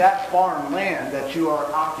in that foreign land that you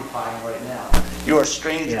are occupying right now. You are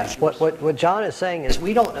strangers. Yeah. What John is saying is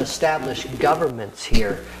we don't establish governments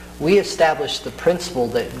here. We establish the principle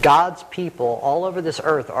that God's people all over this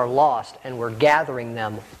earth are lost, and we're gathering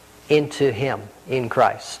them into Him in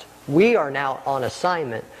Christ. We are now on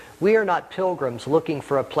assignment. We are not pilgrims looking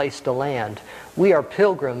for a place to land. We are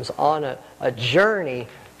pilgrims on a journey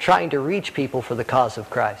trying to reach people for the cause of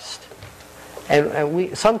Christ.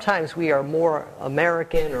 And sometimes we are more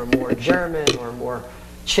American or more German or more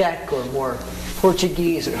Czech or more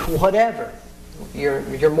Portuguese or whatever.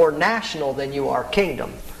 You're more national than you are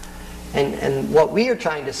kingdom. And what we are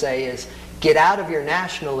trying to say is get out of your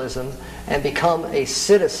nationalism and become a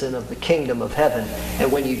citizen of the kingdom of heaven.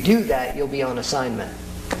 And when you do that, you'll be on assignment.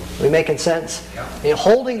 Are we making sense? Yeah. You're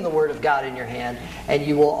holding the Word of God in your hand, and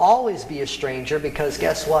you will always be a stranger because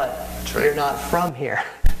guess what? You're not from here.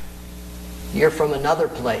 You're from another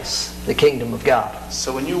place, the kingdom of God.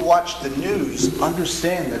 So when you watch the news,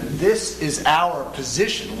 understand that this is our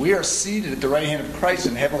position. We are seated at the right hand of Christ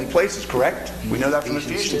in heavenly places, correct? We know that from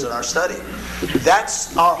Ephesians in our study.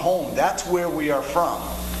 That's our home. That's where we are from.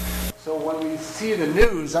 So when we see the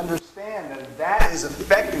news, understand that that is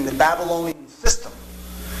affecting the Babylonian system.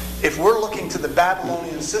 If we're looking to the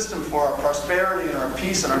Babylonian system for our prosperity and our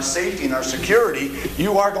peace and our safety and our security,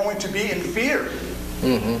 you are going to be in fear.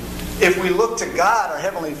 Mm-hmm. If we look to God, our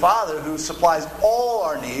Heavenly Father, who supplies all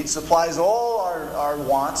our needs, supplies all our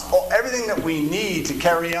wants, everything that we need to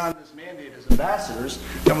carry on this mandate as ambassadors,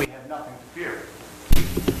 then we have nothing to fear.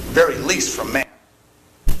 Very least from man.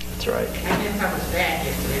 That's right. I guess I was sad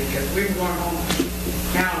yesterday because we were going home.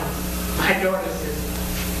 Now, my daughter says,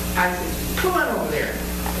 I said, pull it over there.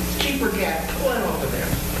 It's cheaper gas, pull it over there.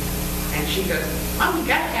 And she goes, Mom, you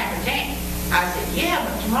got to have a tank. I said, yeah,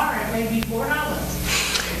 but tomorrow it may be $4.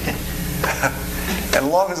 As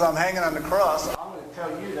long as I'm hanging on the cross, I'm going to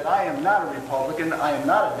tell you that I am not a Republican, I am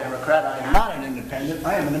not a Democrat, I am not an independent,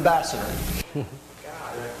 I am an ambassador.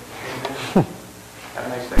 Have a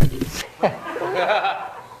nice day.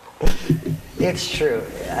 It's true.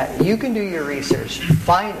 You can do your research.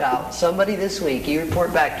 Find out, somebody this week, you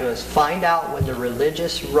report back to us, find out when the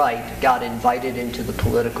religious right got invited into the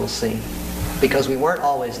political scene. Because we weren't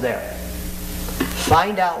always there.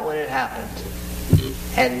 Find out when it happened.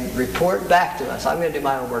 And report back to us. I'm going to do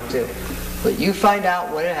my own work too. But you find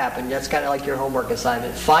out when it happened. That's kind of like your homework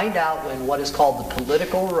assignment. Find out when what is called the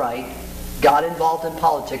political right got involved in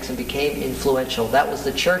politics and became influential. That was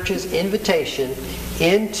the church's invitation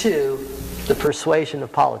into the persuasion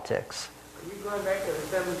of politics. Are you going back to the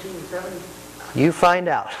 1770s? You find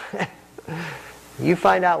out. You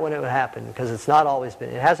find out when it would happen, because it's not always been.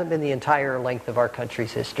 It hasn't been the entire length of our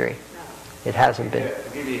country's history. It hasn't been.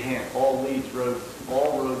 I'll give you a hint. All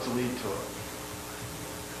roads lead to it.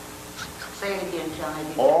 Say it again, John.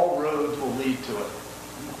 All roads will lead to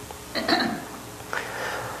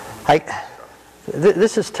it.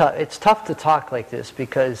 This is tough. It's tough to talk like this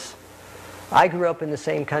because I grew up in the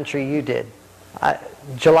same country you did.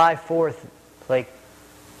 July 4th, like,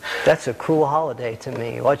 that's a cool holiday to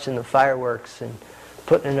me. Watching the fireworks and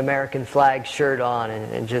putting an American flag shirt on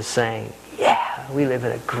and just saying, yeah, we live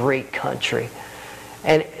in a great country.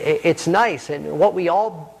 And it's nice. And what we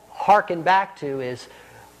all hearken back to is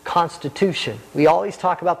Constitution. We always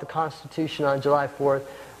talk about the Constitution on July 4th,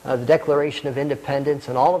 the Declaration of Independence,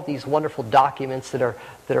 and all of these wonderful documents that are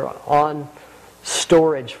on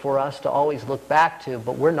storage for us to always look back to,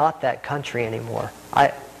 but we're not that country anymore.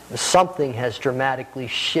 Something has dramatically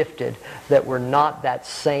shifted, that we're not that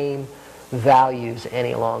same values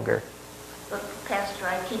any longer. Look, Pastor,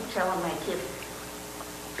 I keep telling my kids,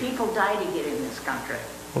 people die to get in this country.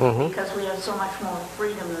 Because we have so much more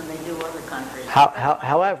freedom than they do other countries.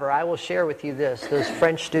 However, I will share with you this. Those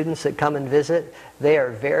French students that come and visit, they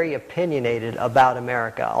are very opinionated about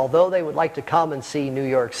America. Although they would like to come and see New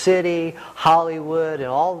York City, Hollywood, and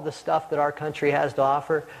all of the stuff that our country has to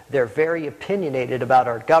offer, they're very opinionated about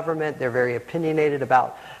our government. They're very opinionated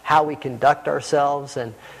about how we conduct ourselves,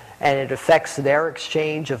 and it affects their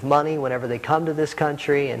exchange of money whenever they come to this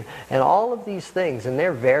country, and all of these things. And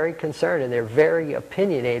they're very concerned, and they're very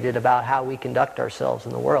opinionated about how we conduct ourselves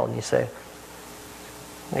in the world. And you say,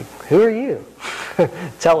 like, who are you?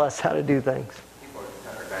 Tell us how to do things. People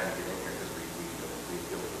are dying to get in here because we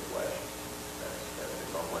deal with the flesh.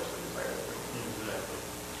 That's all flesh that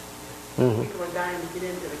desires. People are dying to get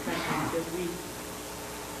into the country because we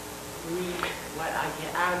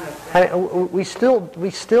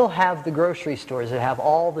we still have the grocery stores that have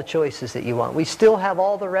all the choices that you want. We still have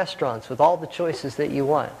all the restaurants with all the choices that you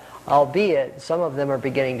want. Albeit, some of them are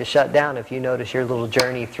beginning to shut down. If you notice your little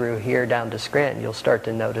journey through here down to Scranton, you'll start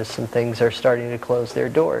to notice some things are starting to close their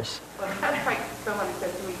doors. Well, that's like somebody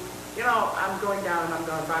said to me, you know, I'm going down and I'm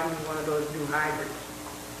going to buy me one of those new hybrids.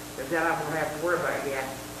 But then I won't have to worry about it.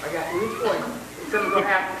 I got new choice. Instead of going to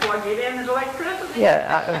have to plug it in as electricity.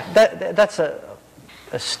 Yeah, that's a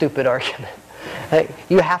stupid argument.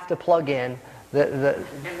 You have to plug in.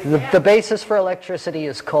 The basis for electricity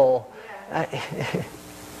is coal.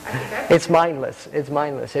 It's mindless. It's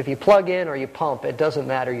mindless. If you plug in or you pump, it doesn't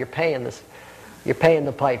matter. You're paying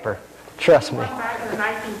the piper. Trust me. Back in the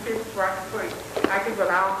 1950s, I could put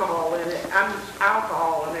alcohol in it.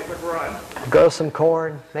 Alcohol and it would run. Grow some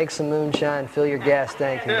corn, make some moonshine, fill your gas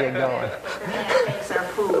tank, and get going. But then that takes our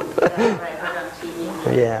food. That's what I heard on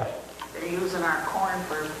TV. Yeah. They're using our corn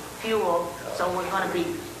for fuel, so we're going to be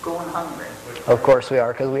going hungry. Of course we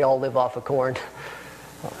are, because we all live off of corn.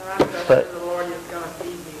 But the Lord is going to feed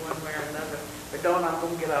me one way or another. But I'm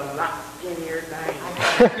going to get a lot skinnier thing.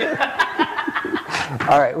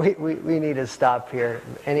 All right, we need to stop here.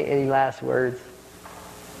 Any last words?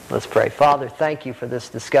 Let's pray. Father, thank you for this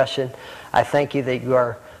discussion. I thank you that you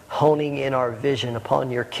are honing in our vision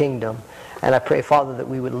upon your kingdom. And I pray, Father, that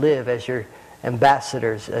we would live as your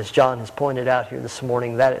ambassadors, as John has pointed out here this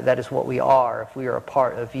morning. That is what we are if we are a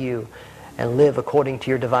part of you, and live according to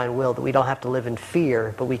your divine will, that we don't have to live in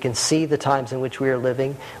fear, but we can see the times in which we are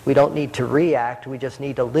living. We don't need to react. We just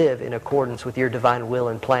need to live in accordance with your divine will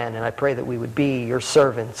and plan. And I pray that we would be your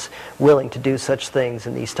servants, willing to do such things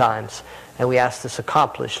in these times. And we ask this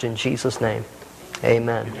accomplished in Jesus' name.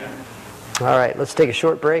 Amen. All right, let's take a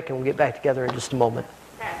short break and we'll get back together in just a moment.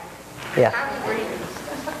 Yeah. I was reading